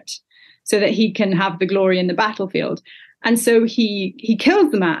wear it so that he can have the glory in the battlefield. And so he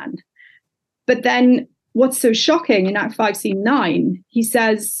kills the man. But then what's so shocking in Act 5, Scene 9, he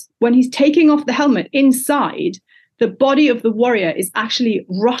says, when he's taking off the helmet, inside, the body of the warrior is actually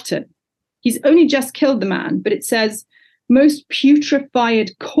rotten. He's only just killed the man, but it says, "Most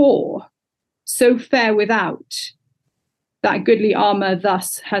putrefied core, so fair without, that goodly armor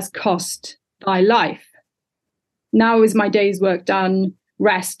thus has cost thy life. Now is my day's work done,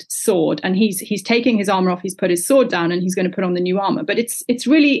 rest, sword." And he's taking his armor off, he's put his sword down, and he's going to put on the new armor. But it's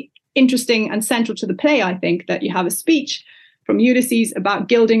really interesting and central to the play, I think, that you have a speech from Ulysses about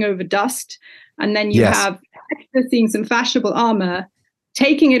gilding over dust, and then you have Hector seeing some fashionable armor,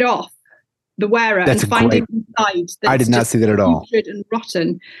 taking it off the wearer, and finding inside that I did not see that at all. And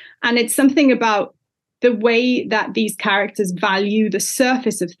rotten. And it's something about the way that these characters value the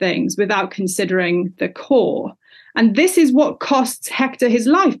surface of things without considering the core. And this is what costs Hector his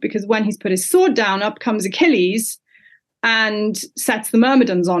life, because when he's put his sword down, up comes Achilles and sets the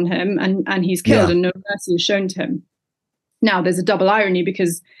myrmidons on him, and he's killed, and no mercy is shown to him. Now, there's a double irony,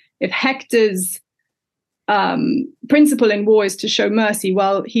 because if Hector's principle in war is to show mercy,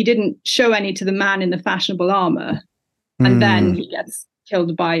 well, he didn't show any to the man in the fashionable armor, and then he gets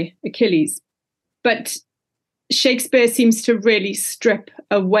killed by Achilles. But Shakespeare seems to really strip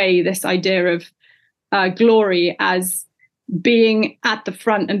away this idea of glory as being at the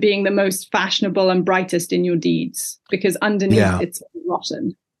front and being the most fashionable and brightest in your deeds, because underneath it's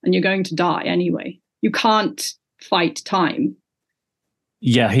rotten and you're going to die anyway. You can't fight time.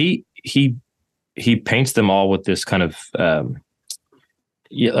 Yeah, he paints them all with this kind of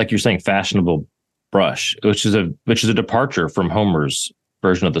like you're saying, fashionable brush, which is a departure from Homer's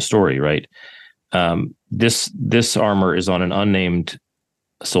version of the story, right? This armor is on an unnamed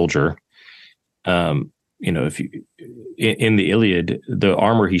soldier. If you in the Iliad, the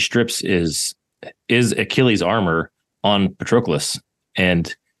armor he strips is Achilles' armor on Patroclus,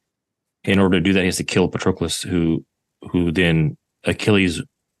 and in order to do that, he has to kill Patroclus, who then Achilles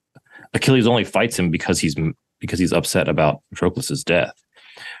only fights him because he's upset about Patroclus's death,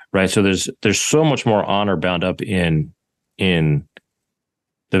 right? So there's so much more honor bound up in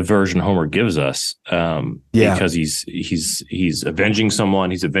the version Homer gives us, because he's avenging someone,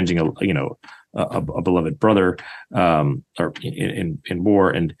 he's avenging a beloved brother, or in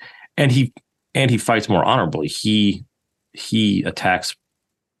war, and he fights more honorably. He attacks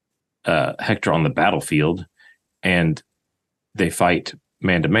Hector on the battlefield, and they fight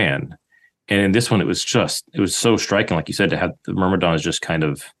man to man. And in this one, it was so striking, like you said, to have the Myrmidons just kind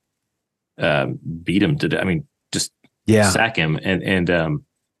of beat him to death. I mean, just sack him, and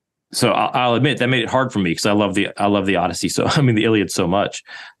so I'll admit that made it hard for me, because I love the Odyssey. So I mean the Iliad so much,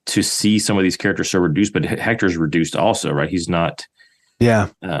 to see some of these characters so reduced, but Hector's reduced also, right? He's not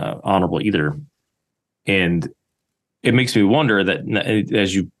honorable either, and it makes me wonder that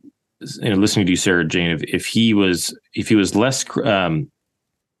as you listening to you, Sarah Jane, if he was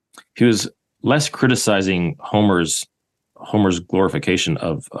less criticizing Homer's glorification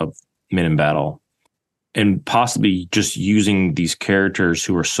of men in battle, and possibly just using these characters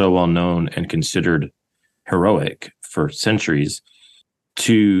who are so well known and considered heroic for centuries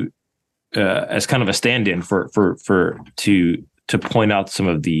to as kind of a stand-in to point out some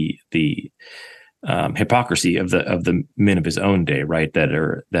of the hypocrisy of the men of his own day, right? That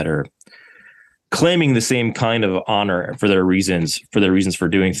are claiming the same kind of honor for their reasons for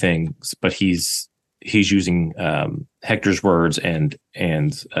doing things, but he's using Hector's words and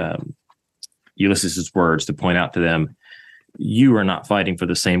Ulysses's words to point out to them, you are not fighting for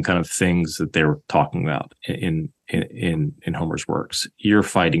the same kind of things that they're talking about in Homer's works. You're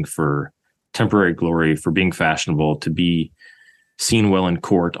fighting for temporary glory, for being fashionable, to be seen well in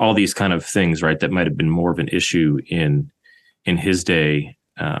court, all these kind of things, right? That might have been more of an issue in his day,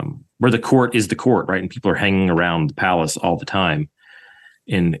 where the court is the court, right? And people are hanging around the palace all the time.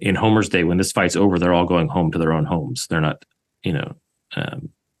 In Homer's day, when this fight's over, they're all going home to their own homes. They're not,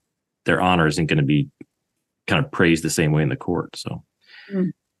 their honor isn't going to be kind of praised the same way in the court. So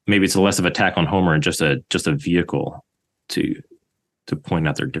maybe it's a less of an attack on Homer and just a vehicle to point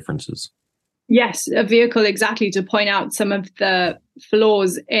out their differences. Yes, a vehicle exactly to point out some of the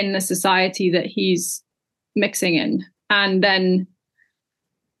flaws in the society that he's mixing in. And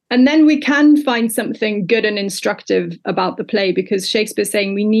then we can find something good and instructive about the play, because Shakespeare's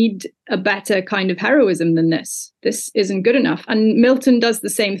saying we need a better kind of heroism than this. This isn't good enough. And Milton does the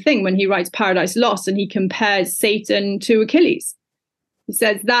same thing when he writes Paradise Lost, and he compares Satan to Achilles. He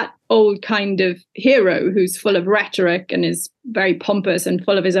says that old kind of hero who's full of rhetoric and is very pompous and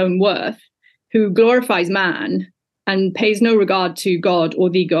full of his own worth, who glorifies man and pays no regard to God or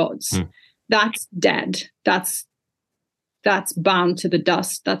the gods, that's dead. That's bound to the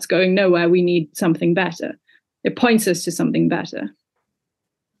dust. That's going nowhere. We need something better. It points us to something better.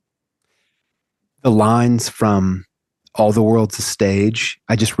 The lines from All the World's a Stage,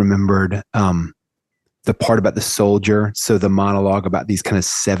 I just remembered the part about the soldier. So the monologue about these kind of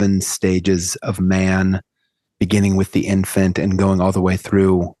 7 stages of man, beginning with the infant and going all the way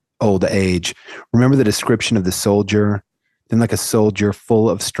through old age. Remember the description of the soldier? Then like a soldier full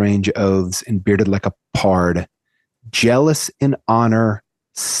of strange oaths and bearded like a pard, jealous in honor,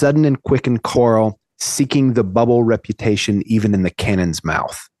 sudden and quick in quarrel, seeking the bubble reputation even in the cannon's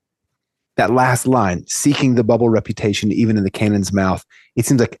mouth. That last line, seeking the bubble reputation even in the cannon's mouth, it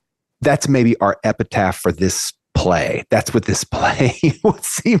seems like that's maybe our epitaph for this play. That's what this play would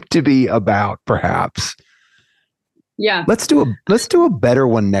seem to be about, perhaps. Yeah. Let's do a better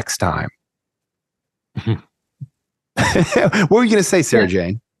one next time. What were you going to say, Sarah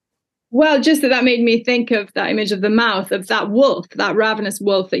Jane? Well, just that made me think of that image of the mouth, of that wolf, that ravenous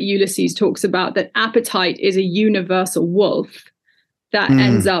wolf that Ulysses talks about, that appetite is a universal wolf that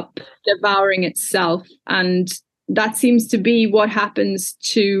ends up devouring itself. And that seems to be what happens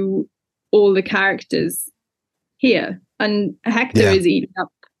to all the characters here. And Hector is eaten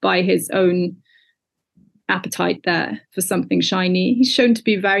up by his own appetite there for something shiny. He's shown to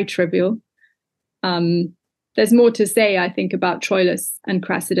be very trivial. There's more to say, I think, about Troilus and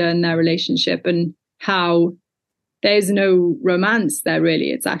Cressida and their relationship, and how there's no romance there,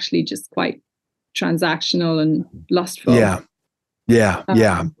 really. It's actually just quite transactional and lustful. Yeah.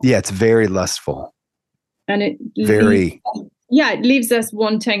 It's very lustful. And it leaves us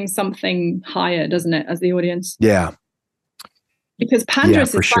wanting something higher, doesn't it, as the audience? Yeah. Because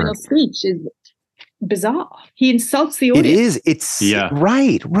Pandarus' final speech is bizarre. He insults the audience. It is. It's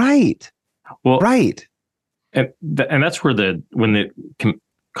right. Well, right. And that's where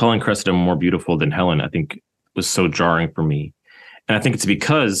calling Cressida more beautiful than Helen, I think, was so jarring for me. And I think it's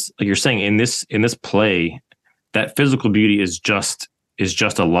because, like you're saying, in this play, that physical beauty is just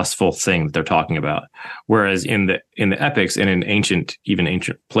a lustful thing that they're talking about. Whereas in the epics and in ancient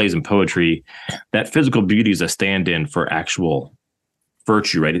plays and poetry, that physical beauty is a stand-in for actual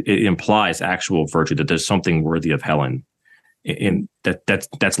virtue, right? It implies actual virtue, that there's something worthy of Helen in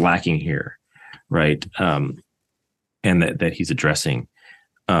that's lacking here. Right. And that he's addressing.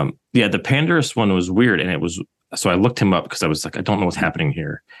 The Pandarus one was weird. And so I looked him up because I was like, I don't know what's happening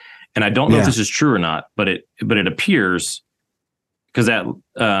here. And I don't know if this is true or not, but it appears, because that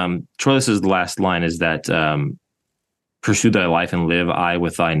Troilus's last line is that pursue thy life and live I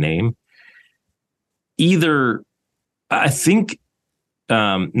with thy name. Either, I think,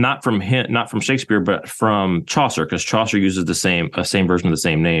 not from Shakespeare, but from Chaucer, because Chaucer uses the same version of the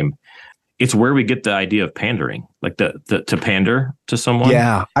same name. It's where we get the idea of pandering, like the to pander to someone.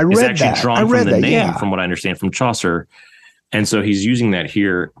 Yeah, I read that. It's actually drawn from the name, from what I understand, from Chaucer. And so he's using that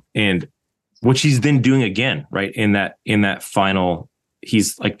here, and which he's then doing again, right? In that final,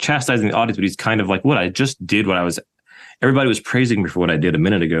 he's like chastising the audience, but he's kind of like, what I just did, everybody was praising me for what I did a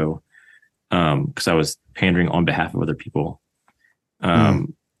minute ago, because I was pandering on behalf of other people.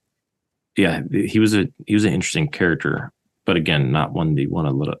 Yeah, he was an interesting character. But again, not one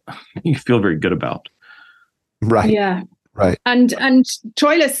that you feel very good about. Right. Yeah. Right. And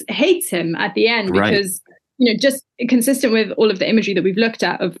Troilus hates him at the end because, just consistent with all of the imagery that we've looked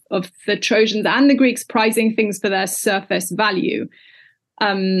at of the Trojans and the Greeks prizing things for their surface value.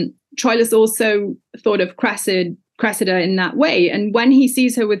 Troilus also thought of Cressida in that way. And when he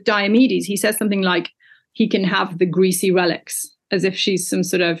sees her with Diomedes, he says something like, he can have the greasy relics as if she's some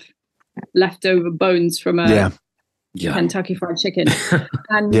sort of leftover bones from a Kentucky Fried Chicken.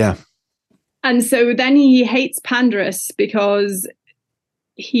 And so then he hates Pandarus because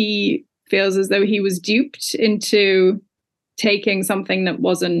he feels as though he was duped into taking something that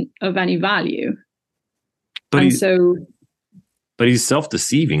wasn't of any value. But he's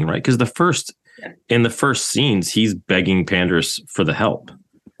self-deceiving, right? Because in the first scenes, he's begging Pandarus for the help.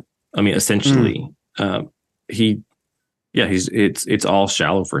 I mean, essentially, it's all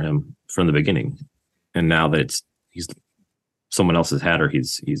shallow for him from the beginning, and now that he's someone else has had her,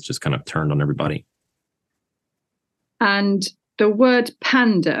 he's just kind of turned on everybody. And the word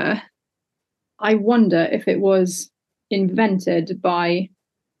panda, I wonder if it was invented by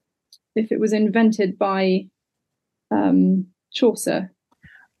Chaucer.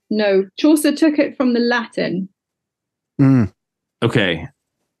 No, Chaucer took it from the Latin. Okay.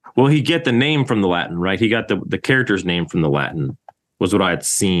 Well, he get the name from the Latin, right? He got the character's name from the Latin, was what I had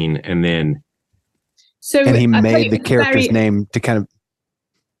seen. And then... and he made the character's name to kind of...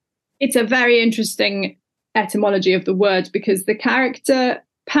 It's a very interesting etymology of the word, because the character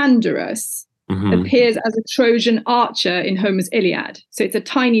Pandarus appears as a Trojan archer in Homer's Iliad. So it's a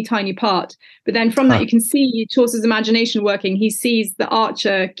tiny, tiny part. But then from that, you can see Chaucer's imagination working. He sees the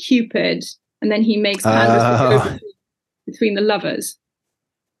archer Cupid, and then he makes Pandarus go between the lovers.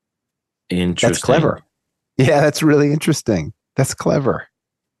 Interesting. That's clever. Yeah, that's really interesting. That's clever.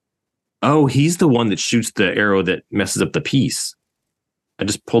 Oh, he's the one that shoots the arrow that messes up the piece. I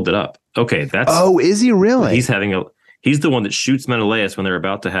just pulled it up. Okay, that's... Oh, is he really? He's the one that shoots Menelaus when they're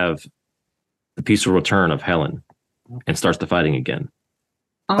about to have the peaceful return of Helen and starts the fighting again.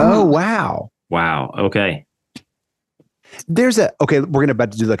 Oh, wow. Wow. Okay. We're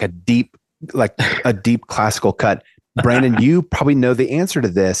about to do like a deep classical cut. Brandon, you probably know the answer to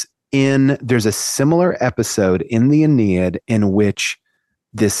this. There's a similar episode in the Aeneid in which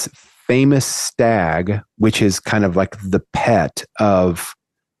this famous stag, which is kind of like the pet of,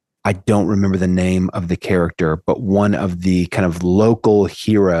 I don't remember the name of the character, but one of the kind of local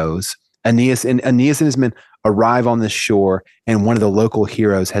heroes, Aeneas and his men arrive on the shore, and one of the local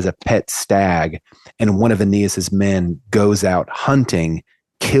heroes has a pet stag, and one of Aeneas's men goes out hunting,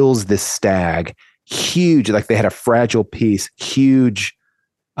 kills this stag, huge, like they had a fragile piece, huge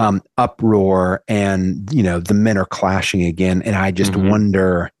uproar, and the men are clashing again. And I just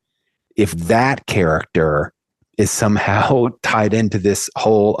wonder if that character is somehow tied into this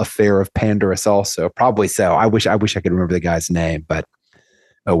whole affair of Pandarus also. Probably so. I wish I could remember the guy's name, but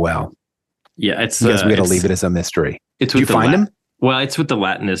oh well. Yeah, it's we got to leave it as a mystery. Did you find him? Well, it's with the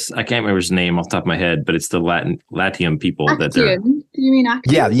Latinist. I can't remember his name off the top of my head, but it's the Latium people. Actium. Do you mean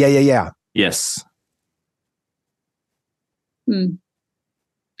Actium? Yeah. Yes.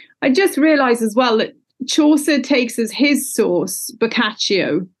 I just realized as well that Chaucer takes as his source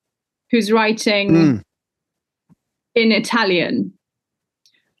Boccaccio, who's writing in Italian,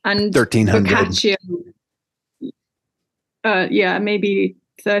 and 1300. Boccaccio, maybe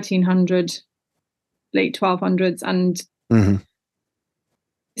 1300, late 1200s, and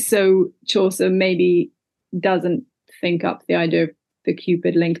so Chaucer maybe doesn't think up the idea of the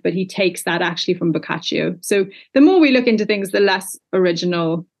Cupid link, but he takes that actually from Boccaccio. So the more we look into things, the less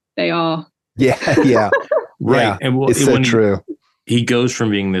original they are. Yeah. Right. Yeah, and it's so true. He goes from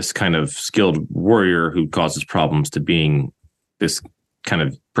being this kind of skilled warrior who causes problems to being this kind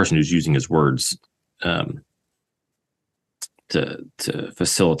of person who's using his words to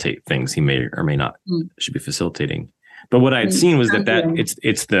facilitate things he may or may not should be facilitating. But what I had seen was that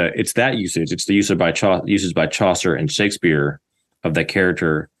it's that usage. It's the uses by Chaucer and Shakespeare of that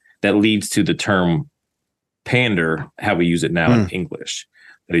character that leads to the term pander, how we use it now in English.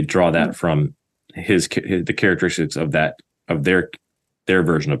 They draw that from the characteristics of their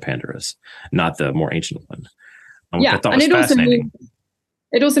version of Pandarus, not the more ancient one. I thought was fascinating.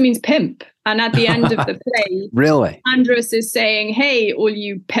 It also means pimp. And at the end of the play, really, Pandarus is saying, "Hey, all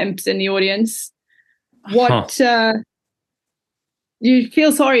you pimps in the audience, what you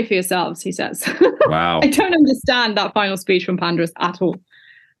feel sorry for yourselves," he says. Wow. I don't understand that final speech from Pandarus at all.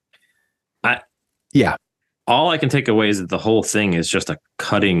 All I can take away is that the whole thing is just a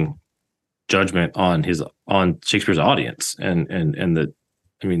cutting judgment on Shakespeare's audience, and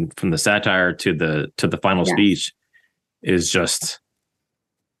from the satire to the final speech is just,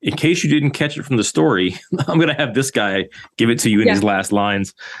 in case you didn't catch it from the story, I'm going to have this guy give it to you in his last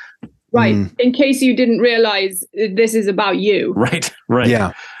lines. Right. In case you didn't realize, this is about you. Right.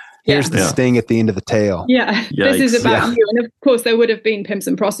 Yeah. Here's the sting at the end of the tail. Yeah. Yikes. This is about you. And of course, there would have been pimps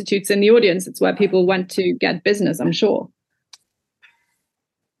and prostitutes in the audience. It's where people went to get business, I'm sure.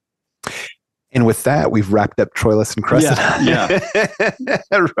 And with that, we've wrapped up Troilus and Cressida. Yeah.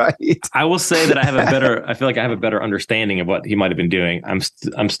 Right. I will say that I feel like I have a better understanding of what he might have been doing. I'm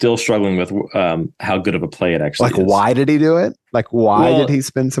still struggling with how good of a play it actually is. Why did he do it? Why did he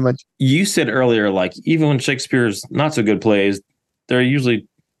spend so much? You said earlier, even when Shakespeare's not so good plays, they're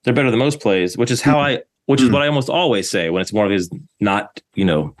better than most plays, which is which is what I almost always say when it's one of his not,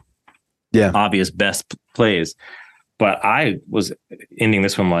 obvious best plays. But I was ending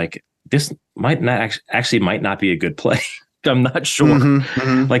this one this might not might not be a good play. I'm not sure.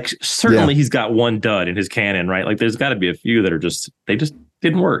 Certainly he's got one dud in his canon, right? There's got to be a few that are they just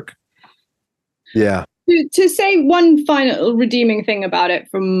didn't work. Yeah. To say one final redeeming thing about it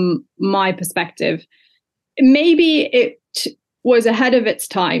from my perspective, maybe it was ahead of its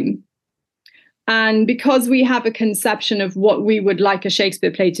time. And because we have a conception of what we would like a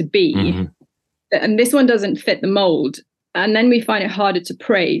Shakespeare play to be, and this one doesn't fit the mold, and then we find it harder to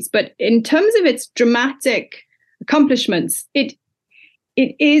praise. But in terms of its dramatic accomplishments, it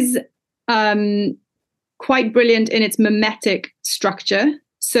is quite brilliant in its mimetic structure.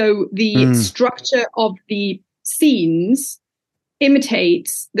 So the structure of the scenes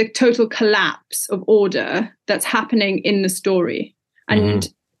imitates the total collapse of order that's happening in the story. And,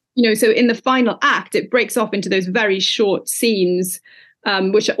 so in the final act, it breaks off into those very short scenes,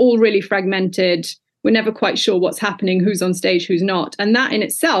 which are all really fragmented. We're never quite sure what's happening, who's on stage, who's not. And that in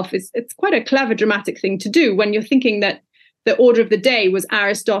itself it's quite a clever dramatic thing to do when you're thinking that the order of the day was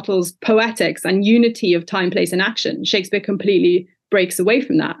Aristotle's poetics and unity of time, place, and action. Shakespeare completely breaks away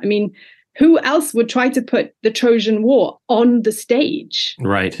from that. I mean, who else would try to put the Trojan War on the stage?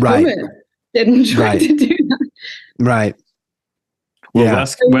 Right. Homer didn't try to do that. Right. Well,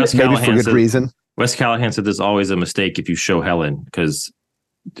 Wes maybe Callahan for good said, reason. Wes Callahan said there's always a mistake if you show Helen, because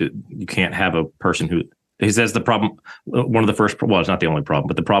you can't have a person who, he says the problem, one of the first, well, it's not the only problem,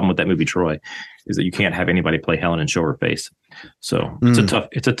 but the problem with that movie, Troy, is that you can't have anybody play Helen and show her face. So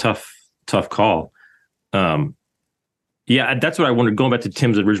it's a tough call. Yeah, that's what I wondered, going back to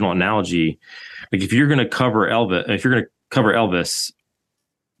Tim's original analogy. If you're going to cover Elvis,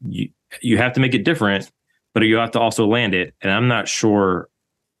 you have to make it different, but you have to also land it. And I'm not sure.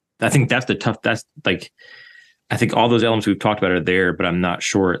 I think that's I think all those elements we've talked about are there, but I'm not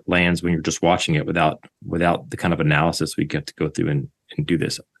sure it lands when you're just watching it without the kind of analysis we get to go through and do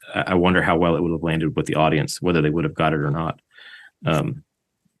this. I wonder how well it would have landed with the audience, whether they would have got it or not.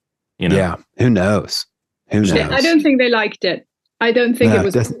 Yeah, who knows? I don't think they liked it. I don't think it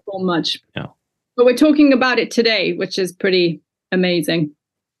was performed much. Yeah. But we're talking about it today, which is pretty amazing.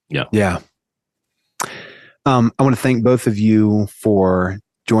 Yeah. Yeah. I want to thank both of you for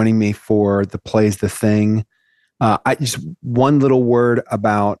joining me for the Plays the Thing. I just one little word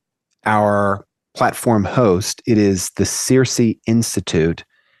about our platform host. It is the Circe Institute.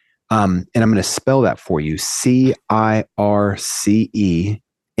 And I'm going to spell that for you. CIRCE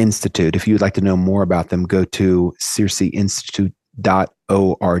Institute. If you'd like to know more about them, go to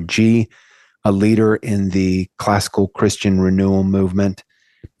circeinstitute.org, a leader in the classical Christian renewal movement.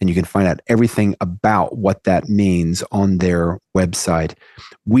 And you can find out everything about what that means on their website.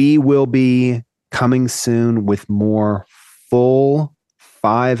 We will be coming soon with more full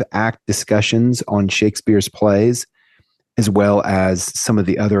 5-act discussions on Shakespeare's plays, as well as some of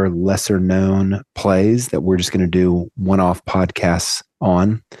the other lesser known plays that we're just going to do one-off podcasts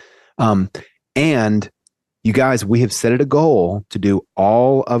on. And you guys, we have set it a goal to do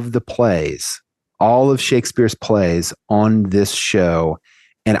all of the plays, all of Shakespeare's plays on this show.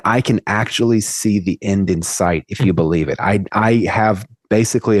 And I can actually see the end in sight, if you believe it. I have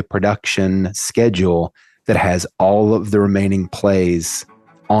basically a production schedule that has all of the remaining plays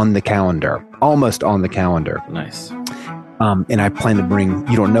on the calendar, almost on the calendar. Nice. And I plan to bring,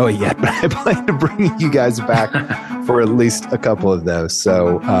 you don't know it yet, but I plan to bring you guys back for at least a couple of those.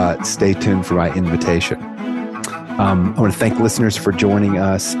 So stay tuned for my invitation. I want to thank listeners for joining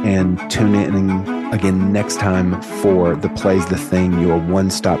us, and tune in again next time for The Plays the Thing, your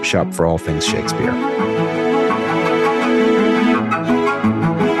one-stop shop for all things Shakespeare.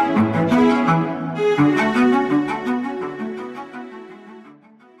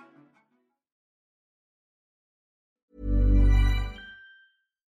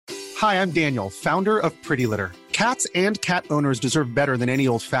 Hi, I'm Daniel, founder of Pretty Litter. Cats and cat owners deserve better than any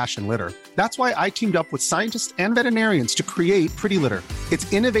old-fashioned litter. That's why I teamed up with scientists and veterinarians to create Pretty Litter.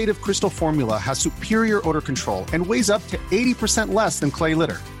 Its innovative crystal formula has superior odor control and weighs up to 80% less than clay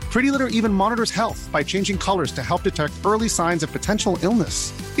litter. Pretty Litter even monitors health by changing colors to help detect early signs of potential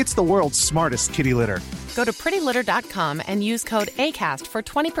illness. It's the world's smartest kitty litter. Go to prettylitter.com and use code ACAST for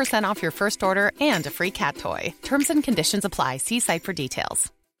 20% off your first order and a free cat toy. Terms and conditions apply. See site for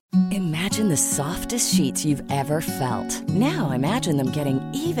details. Imagine the softest sheets you've ever felt. Now imagine them getting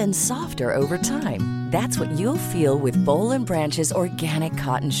even softer over time. That's what you'll feel with Boll & Branch's organic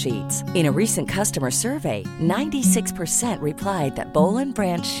cotton sheets. In a recent customer survey, 96% replied that Boll &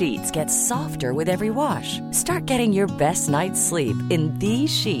 Branch sheets get softer with every wash. Start getting your best night's sleep in these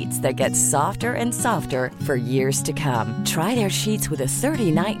sheets that get softer and softer for years to come. Try their sheets with a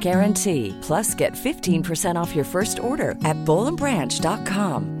 30-night guarantee. Plus, get 15% off your first order at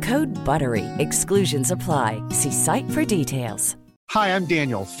bollandbranch.com. Code BUTTERY. Exclusions apply. See site for details. Hi, I'm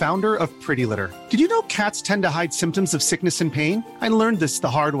Daniel, founder of Pretty Litter. Did you know cats tend to hide symptoms of sickness and pain? I learned this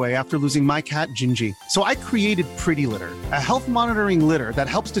the hard way after losing my cat, Gingy. So I created Pretty Litter, a health monitoring litter that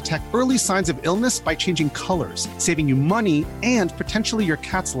helps detect early signs of illness by changing colors, saving you money and potentially your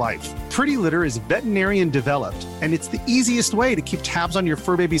cat's life. Pretty Litter is veterinarian developed, and it's the easiest way to keep tabs on your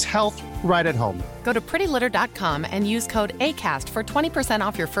fur baby's health right at home. Go to prettylitter.com and use code ACAST for 20%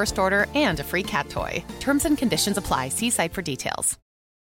 off your first order and a free cat toy. Terms and conditions apply. See site for details.